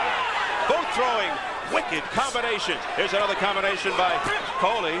Carr. Both throwing wicked combinations. Here's another combination by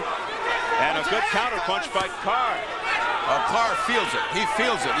Coley, and a good counterpunch by Carr. Carr feels it. He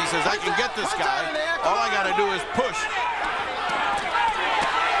feels it. He says, I can get this guy. All I got to do is push.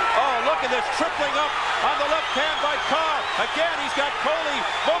 Oh, look at this, tripling up on the left hand by Carr. Again, he's got Coley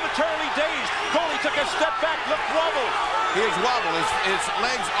momentarily dazed. Coley took a step back, looked wobbled. He is wobbled. His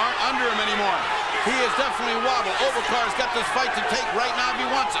legs aren't under him anymore. He is definitely wobbled. Oba Carr's got this fight to take right now if he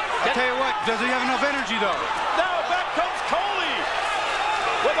wants it. I'll tell you what, does he have enough energy, though? Now back comes Coley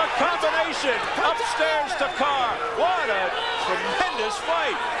with a combination upstairs to Carr. What a tremendous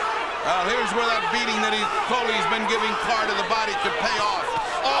fight. Well, here's where that beating that Coley's been giving Carr to the body could pay off.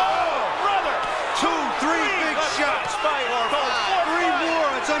 Oh, brother! 2, 3 big shots. Fight or 3 more.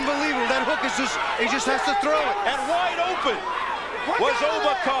 It's unbelievable. That hook is he just has to throw it. And wide open was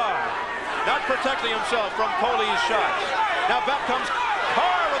Oba Carr, not protecting himself from Coley's shots. Now back comes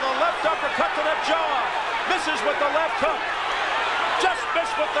Carr with a left uppercut to the jaw. Misses with the left hook. Just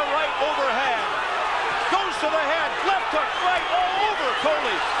missed with the right overhand. Goes to the head. Left hook right all over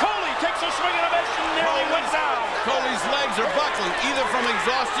Coley. Coley takes a swing and a miss and nearly went down. Coley's legs are buckling, either from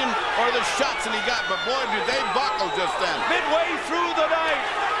exhaustion or the shots that he got. But boy, did they buckle just then. Midway through the night.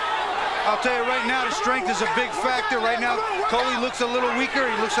 I'll tell you right now, the strength is a big factor. Right now, Coley looks a little weaker.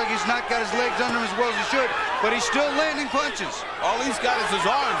 He looks like he's not got his legs under him as well as he should, but he's still landing punches. All he's got is his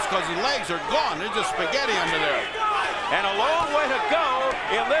arms because his legs are gone. They're just spaghetti under there. And a long way to go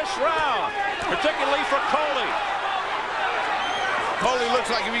in this round, particularly for Coley. Coley looks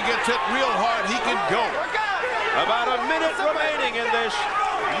like if he gets hit real hard, he can go. About a minute remaining in this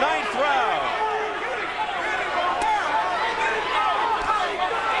 9th round.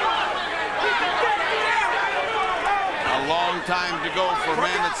 A long time to go for a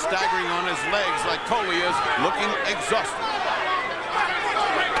man that's staggering on his legs like Coley is, looking exhausted.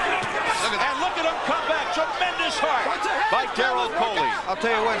 Look at him come back. Tremendous heart by Derrell Coley. I'll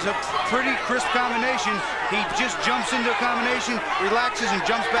tell you what, it's a pretty crisp combination. He just jumps into a combination, relaxes, and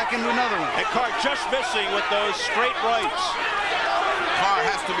jumps back into another one. And Carr just missing with those straight rights. Carr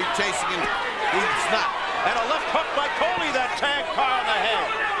has to be chasing him. He's not. And a left hook by Coley that tagged Carr in the head.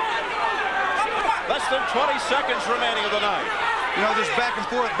 Less than 20 seconds remaining of the night. You know, this back and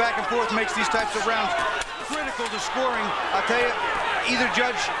forth makes these types of rounds critical to scoring. I'll tell you,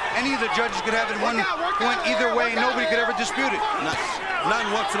 any of the judges could have it one point either way, and nobody could ever dispute it.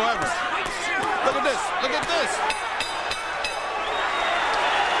 None whatsoever. Look at this. Look at this.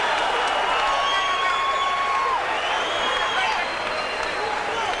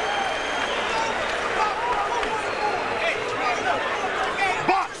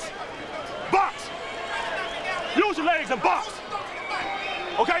 Box! Box! Use your legs and box!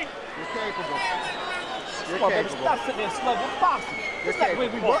 Okay? You're capable. Come on, baby, stop sitting there slow. We're boxing. That's not the way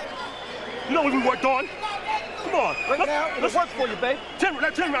we work. You know what we worked on? Come on. Right now, it'll work for you, babe. 10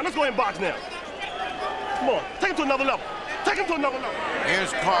 rounds. Let's go ahead and box now. Come on. Take him to another level. Take him to another level.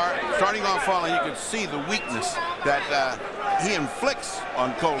 Here's Carr starting off falling. You can see the weakness that he inflicts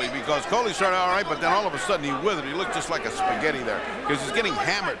on Coley because Coley started all right, but then all of a sudden he withered. He looked just like a spaghetti there because he's getting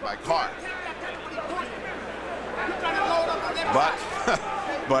hammered by Carr.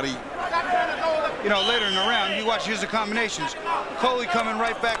 But he... You know, later in the round, you watch here's the combinations. Coley coming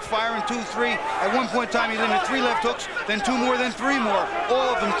right back, firing 2, 3. At one point in time, he landed 3 left hooks, then 2 more, then 3 more.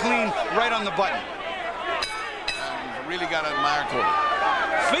 All of them clean, right on the button. Really got to admire Coley.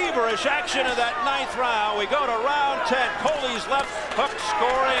 Feverish action in that 9th round. We go to round 10. Coley's left hook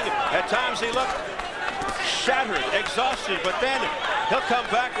scoring. At times he looked shattered, exhausted, but then he'll come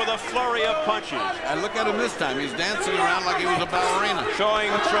back with a flurry of punches. And look at him this time. He's dancing around like he was a ballerina.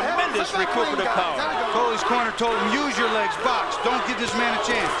 Showing tremendous recuperative power. Coley's corner told him, use your legs, box. Don't give this man a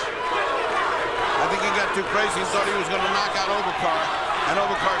chance. I think he got too crazy and thought he was going to knock out Oba Carr, and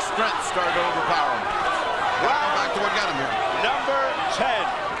Oba Carr's strength started to overpower him. Well, back to what got him here. Number 10.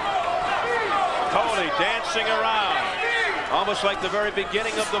 Coley dancing around. Almost like the very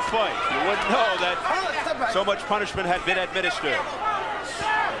beginning of the fight. You wouldn't know that so much punishment had been administered.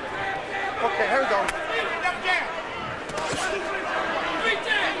 Okay, here we go.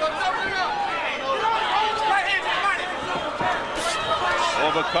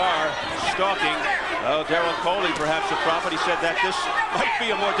 Oba Carr stalking. Derrell Coley, perhaps a prophet. He said that this might be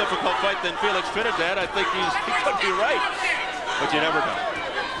a more difficult fight than Felix Trinidad. I think he could be right, but you never know.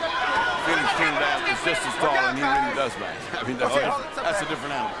 Felix Trinidad is just as tall, and he really does that. I mean, that's a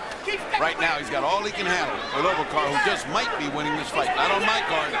different animal. Right now, he's got all he can handle with Oba Carr, who just might be winning this fight. Not on my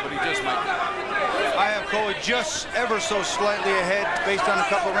card, but he just might be. I have Coley just ever so slightly ahead based on a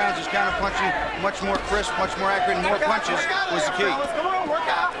couple of rounds. His counter punching much more crisp, much more accurate, and more punches was the key.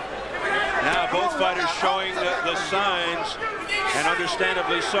 Now both fighters showing the signs, and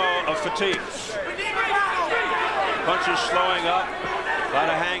understandably so, of fatigue. Punches slowing up, a lot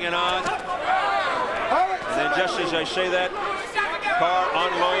of hanging on. And then just as I say that, Carr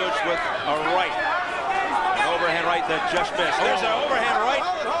unloads with a right. An overhand right that just missed. There's an overhand right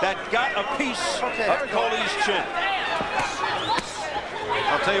that got a piece of Coley's chin.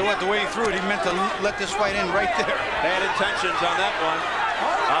 I'll tell you what, the way he threw it, he meant to let this fight in right there. Bad intentions on that one.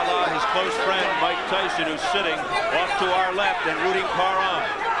 A la his close friend Mike Tyson, who's sitting off to our left and rooting Carr on.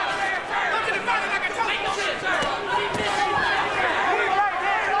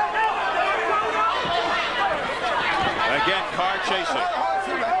 Again, Carr chasing.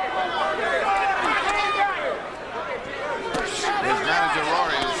 His manager,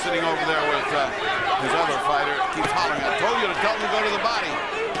 Rory, is sitting over there with his other fighter. Keeps hollering, I told you to tell him to go to the body.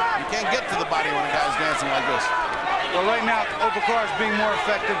 You can't get to the body when a guy's dancing like this. Well, right now, Oba Carr is being more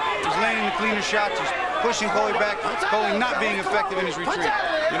effective. He's landing the cleaner shots. He's pushing Coley back. Coley not being effective in his retreat.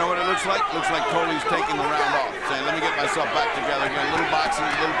 You know what it looks like? Looks like Coley's taking the round off, saying, let me get myself back together again. A little boxing,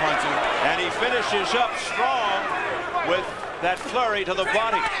 a little punching. And he finishes up strong with that flurry to the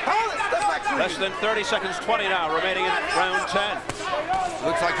body. Less than 30 seconds, 20 now, remaining in round 10.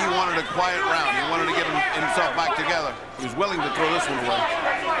 Looks like he wanted a quiet round. He wanted to get himself back together. He was willing to throw this one away.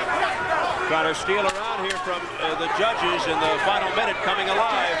 Trying to steal around here from the judges in the final minute, coming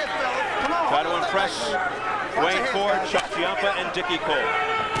alive. Try to impress Wayne Ford, Chuck Giampa, and Dickie Cole.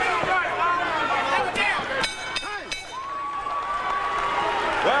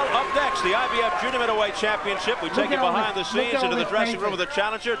 Well, up next, the IBF Junior Middleweight Championship. We take you behind the scenes into the dressing room of the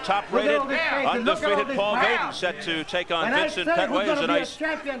challenger. Top-rated, undefeated Paul Vaden set to take on Vincent Petway as a nice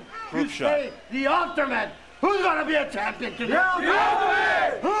group shot. The ultimate. Who's going to be a champion today? The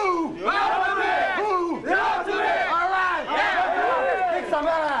ultimate! Who? The ultimate! Who? The ultimate! All right! Kick some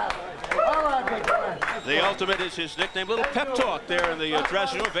ass! All right, big boy. The ultimate is his nickname. Little pep talk there in the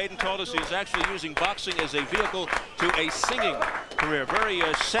dressing room. Vaden told us he's actually using boxing as a vehicle to a singing career. Very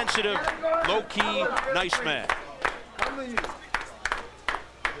sensitive, low-key, nice man.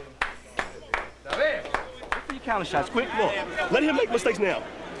 Your counter shots, quick, look. Let him make mistakes now.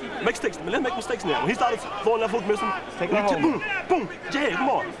 Let him make mistakes now. When he started throwing left hook, missing, take it home. Boom, Jay, come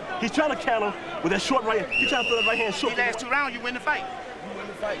on. He's trying to counter with that short right hand. He's trying to throw that right hand short. The last 2 rounds, you win the fight. You win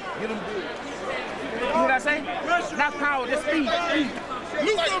the fight. Get him good. You know what I say? Not power, just speed.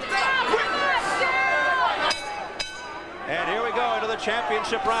 And here we go into the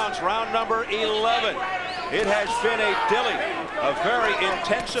championship rounds, round number 11. It has been a dilly, a very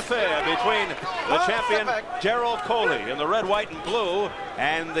intense affair between the champion Derrell Coley in the red, white, and blue,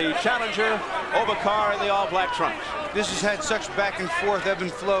 and the challenger Oba Carr in the all-black trunks. This has had such back and forth, ebb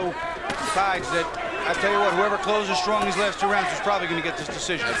and flow sides that I tell you what, whoever closes strong these last 2 rounds is probably going to get this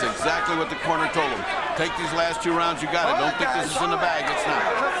decision. That's exactly what the corner told him. Take these last 2 rounds, you got it. Don't think this is in the bag. It's not.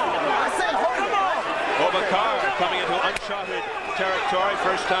 Oba Carr coming into uncharted territory,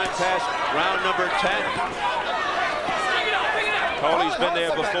 first time past round number 10. Coley's been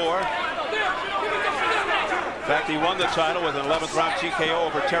there before. In fact, he won the title with an 11th round TKO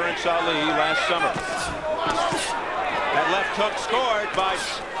over Terrence Ali last summer. That left hook scored by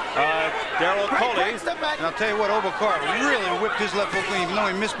Derrell Coley. And I'll tell you what, Oba Carr really whipped his left hook in. Even though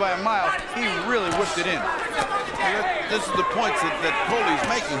he missed by a mile, he really whipped it in. This is the points that Coley's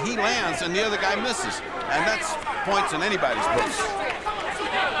making. He lands and the other guy misses. And that's points in anybody's books.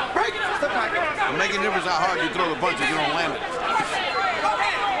 It'll make a difference how hard you throw the punch if you don't land it.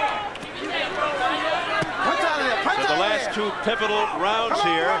 So the last 2 pivotal rounds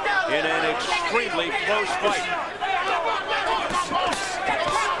here in an extremely close fight.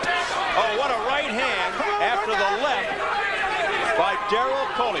 Oh, what a right hand after the left by Derrell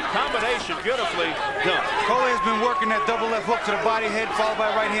Coley. Combination beautifully done. Coley has been working that double left hook to the body head, followed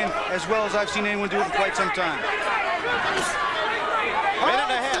by right hand, as well as I've seen anyone do it in quite some time. Minute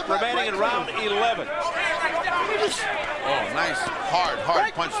and a half remaining in round 11. Oh, nice, hard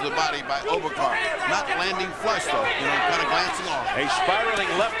punch to the body by Oba Carr. Not landing flush, though. You know, kind of glancing off. A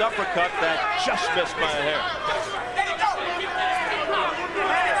spiraling left uppercut that just missed by a hair.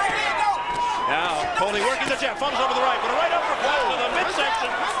 Now, Coley working the jab, thumbs over the right, but a right uppercut. blow to the midsection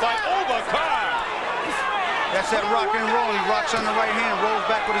by Oba Carr. That's that rock and roll. He rocks on the right hand, rolls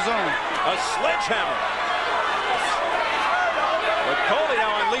back with his own. A sledgehammer. But Coley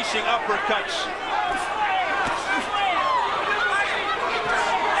now unleashing uppercuts.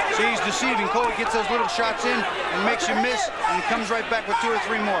 See, he's deceiving. Coley gets those little shots in and makes you miss, and he comes right back with 2 or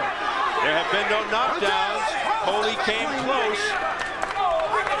 3 more. There have been no knockdowns. Coley came close.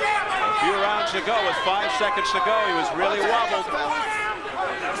 A few rounds ago, with 5 seconds to go, he was really wobbled.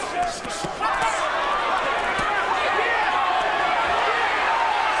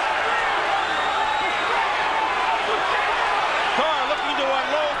 Carr looking to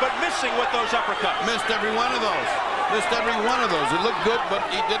unload, but missing with those uppercuts. Missed every one of those. Missed every one of those. It looked good, but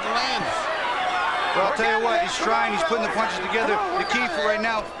he didn't land. Well, I'll tell you what, he's trying, he's putting the punches together. The key for right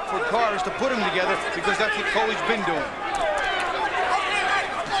now for Carr is to put them together, because that's what Coley's been doing.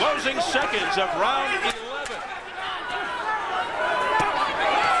 Closing seconds of round 11.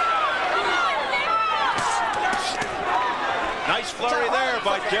 Nice flurry there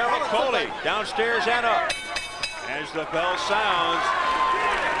by Derrell Coley. Downstairs and up. As the bell sounds.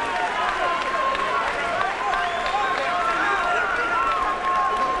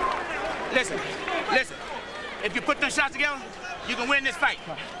 Listen. If you put them shots together, you can win this fight.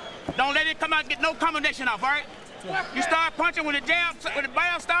 Don't let it come out and get no combination off, all right? You start punching when the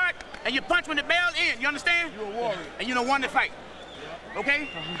bell start, and you punch when the bell ends. You understand? You're a warrior. And you done won the fight. Okay?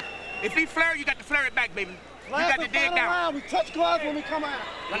 If he flare, you got to flare it back, baby. You got to dig down. We touch gloves when we come out.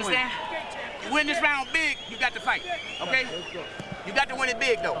 You understand? You win this round big, you got to fight. Okay? You got to win it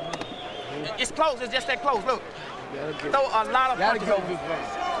big, though. It's close. It's just that close. Look. Throw a lot of punches.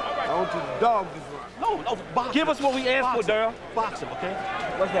 I want you to dog this one. No, give us what we asked for, Derrell. Box him, okay?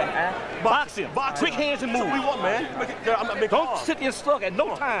 What's that, Box him. Quick hands and move. That's what we want, man. Don't sit there stuck at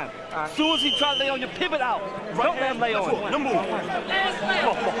no time. As soon as he tries to lay on you, pivot out. Don't let him lay on you. No move. Come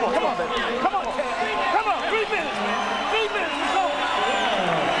on, baby. Come on. 3 minutes, man. 3 minutes, let's go.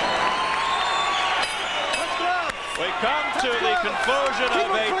 We come to the conclusion of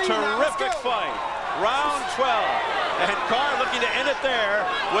a terrific fight. Round 12. And Carr looking to end it there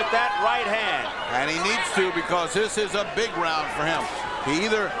with that right hand. And he needs to, because this is a big round for him. He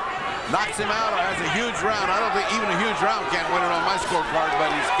either knocks him out or has a huge round. I don't think even a huge round can't win it on my scorecard, but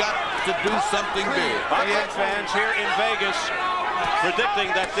he's got to do something big. Boxing fans here in Vegas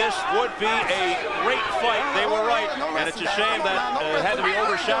predicting that this would be a great fight. They were right, and it's a shame that it had to be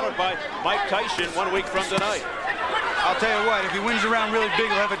overshadowed by Mike Tyson 1 week from tonight. I'll tell you what, if he wins the round really big,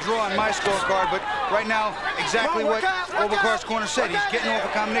 he'll have a draw on my scorecard. But right now, exactly what Oba Carr's corner said, he's getting off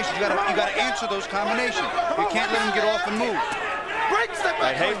a combination. You gotta answer those combinations. You can't let him get off and move.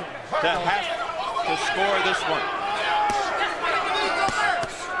 I hate to have to score this one.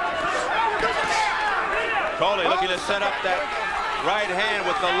 Coley looking to set up that right hand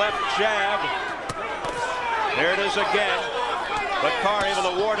with the left jab. There it is again. But Carr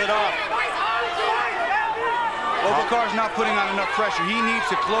able to ward it off. Oba Carr's not putting on enough pressure. He needs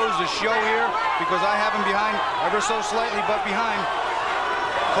to close the show here, because I have him behind ever so slightly, but behind.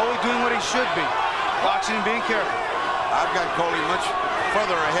 Coley doing what he should be. Boxing and being careful. I've got Coley much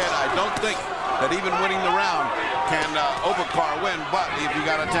further ahead. I don't think that even winning the round can Oba Carr win, but if you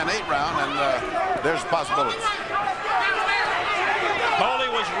got a 10-8 round, and there's possibilities. Coley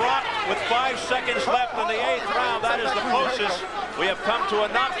was rocked with 5 seconds left in the 8th round. That is the closest we have come to a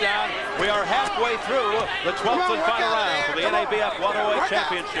knockdown. We are halfway through the 12th and final round for the NABF 108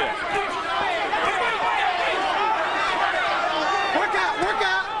 Championship. Work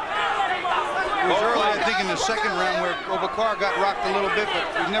out. It was early, I think, in the 2nd round where Oba Carr got rocked a little bit, but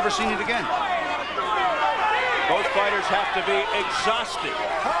we've never seen it again. Both fighters have to be exhausted.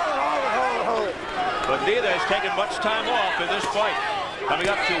 But neither has taken much time off in this fight. Coming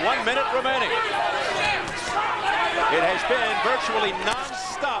up to 1 minute remaining. It has been virtually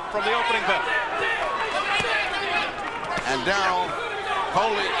non-stop from the opening bell. And Derrell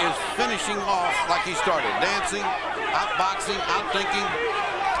Coley is finishing off like he started. Dancing, outboxing, outthinking,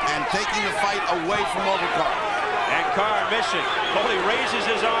 and taking the fight away from Oba Carr. And Carr missing. Coley raises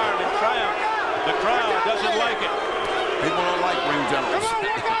his arm in triumph. The crowd doesn't like it. People don't like ring generals.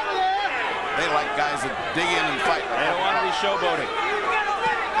 They like guys that dig in and fight. They don't want to be showboating.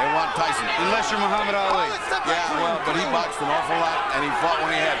 They want Tyson. Unless you're Muhammad Ali. Yeah, well, but he boxed an awful lot, and he fought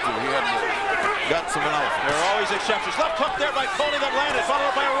when he had to. He had the guts of an elephant. There are always exceptions. Left hook there by Coley that landed,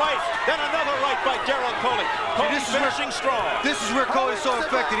 followed by a right. Then another right by Derrell Coley. Coley finishing strong. This is where Coley's so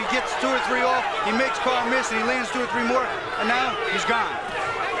effective. He gets 2 or 3 off, he makes Carr miss, and he lands 2 or 3 more, and now he's gone.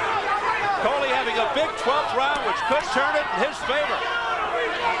 Coley having a big 12th round, which could turn it in his favor.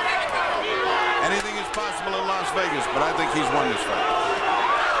 Anything is possible in Las Vegas, but I think he's won this fight.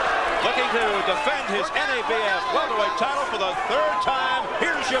 Looking to defend his NABF welterweight title for the third time.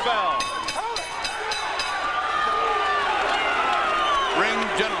 Here's your bell. Ring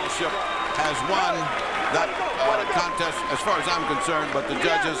Generalship has won that contest as far as I'm concerned, but the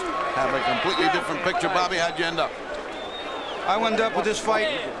judges have a completely different picture. Bobby, how'd you end up? I wound up with this fight.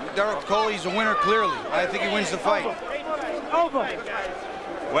 Derrell Coley's a winner clearly. I think he wins the fight.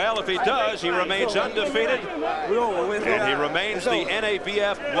 Well, if he does, he remains undefeated, and he remains the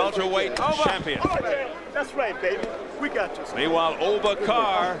NABF welterweight champion. That's right, baby. We got you. Meanwhile, Oba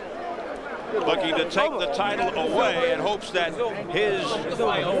Carr looking to take the title away and hopes that his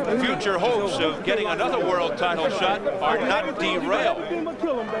future hopes of getting another world title shot are not derailed.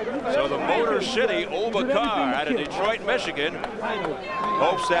 So the Motor City Oba Carr out of Detroit, Michigan,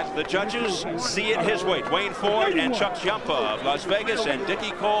 hopes that the judges see it his way. Wayne Ford and Chuck Giampa of Las Vegas and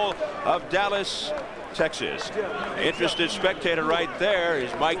Dickie Cole of Dallas, Texas. Interested spectator right there is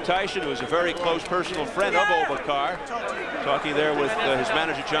Mike Tyson, who is a very close personal friend of Oba Carr, talking there with his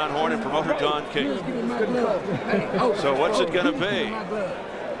manager John Horn and promoter Don King. So what's it going to be?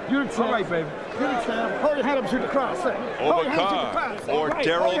 You're the champ. All right, baby. You're the champ. Hold your hand up to the crowd. Oba Carr or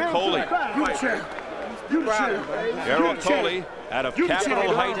Derrell Coley. You're the champ. You're the champ. Derrell Coley out of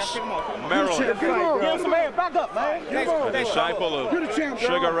Capitol Heights, Maryland. Back up, man. A disciple of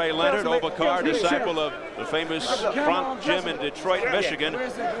Sugar Ray Leonard. Oba Carr, disciple of the famous Bronx Gym in Detroit, Michigan.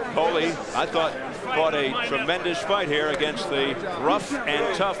 Coley, I thought, fought a tremendous fight here against the rough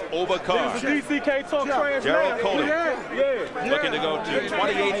and tough Oba Carr. Derrell Coley looking to go to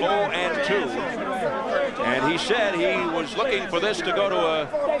 28-0-2. And he said he was looking for this to go to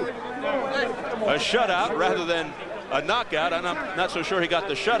a shutout rather than a knockout. I'm not so sure he got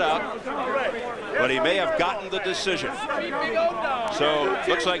the shutout, but he may have gotten the decision. So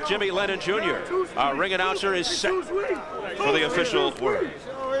looks like Jimmy Lennon Jr., our ring announcer, is set for the official word.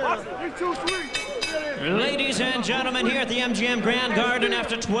 Ladies and gentlemen, here at the MGM Grand Garden,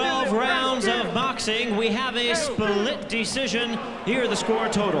 after 12 rounds of boxing, we have a split decision. Here are the score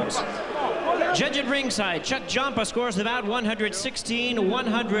totals. Judge at ringside, Chuck Giampa scores about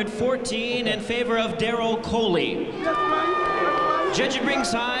 116-114 in favor of Derrell Coley. Judge at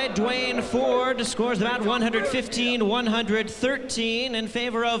ringside, Dwayne Ford scores about 115-113 in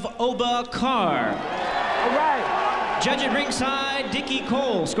favor of Oba Carr. All right. Judge at ringside, Dickie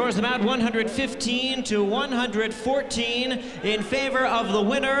Cole scores about 115-114 in favor of the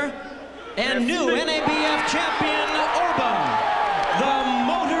winner and new NABF champion, Oba, the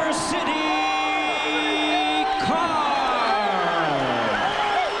Motor City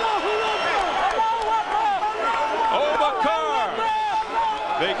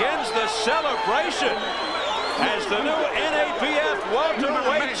begins the celebration as the new NABF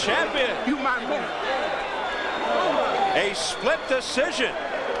welterweight champion. A split decision.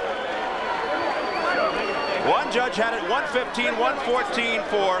 One judge had it 115-114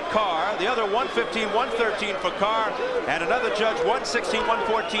 for Carr, the other 115-113 for Carr, and another judge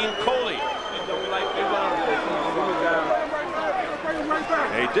 116-114 Coley.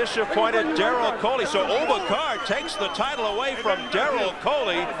 A disappointed Derrell Coley. So Oba Carr takes the title away from Derrell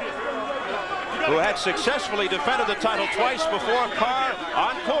Coley, who had successfully defended the title twice before. Carr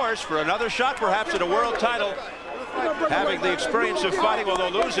on course for another shot perhaps at a world title, having the experience of fighting, although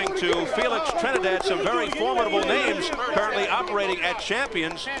losing to Felix Trinidad, some very formidable names currently operating at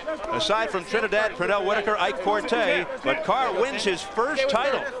champions, aside from Trinidad, Pernell Whitaker, Ike Corte. But Carr wins his first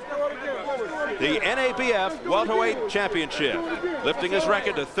title, the NABF welterweight championship, lifting his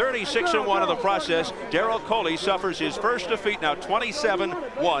record to 36-1 in the process. Derrell Coley suffers his first defeat, now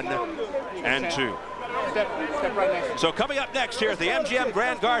 27-1-2. So coming up next here at the MGM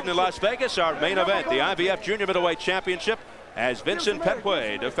Grand Garden in Las Vegas, our main event, the IBF Junior Middleweight Championship, as Vincent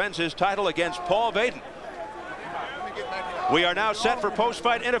Petway defends his title against Paul Vaden. We are now set for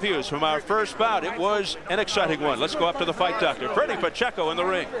post-fight interviews from our first bout. It was an exciting one. Let's go up to the fight doctor, Freddie Pacheco, in the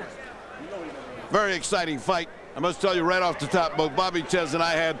ring. Very exciting fight. I must tell you right off the top, both Bobby Ches and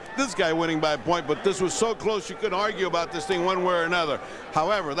I had this guy winning by a point, but this was so close you couldn't argue about this thing one way or another.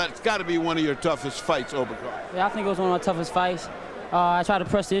 However, that's got to be one of your toughest fights, Oba Carr. Yeah, I think it was one of my toughest fights. I tried to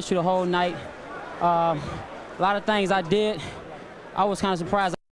press the issue the whole night. A lot of things I did, I was kind of surprised.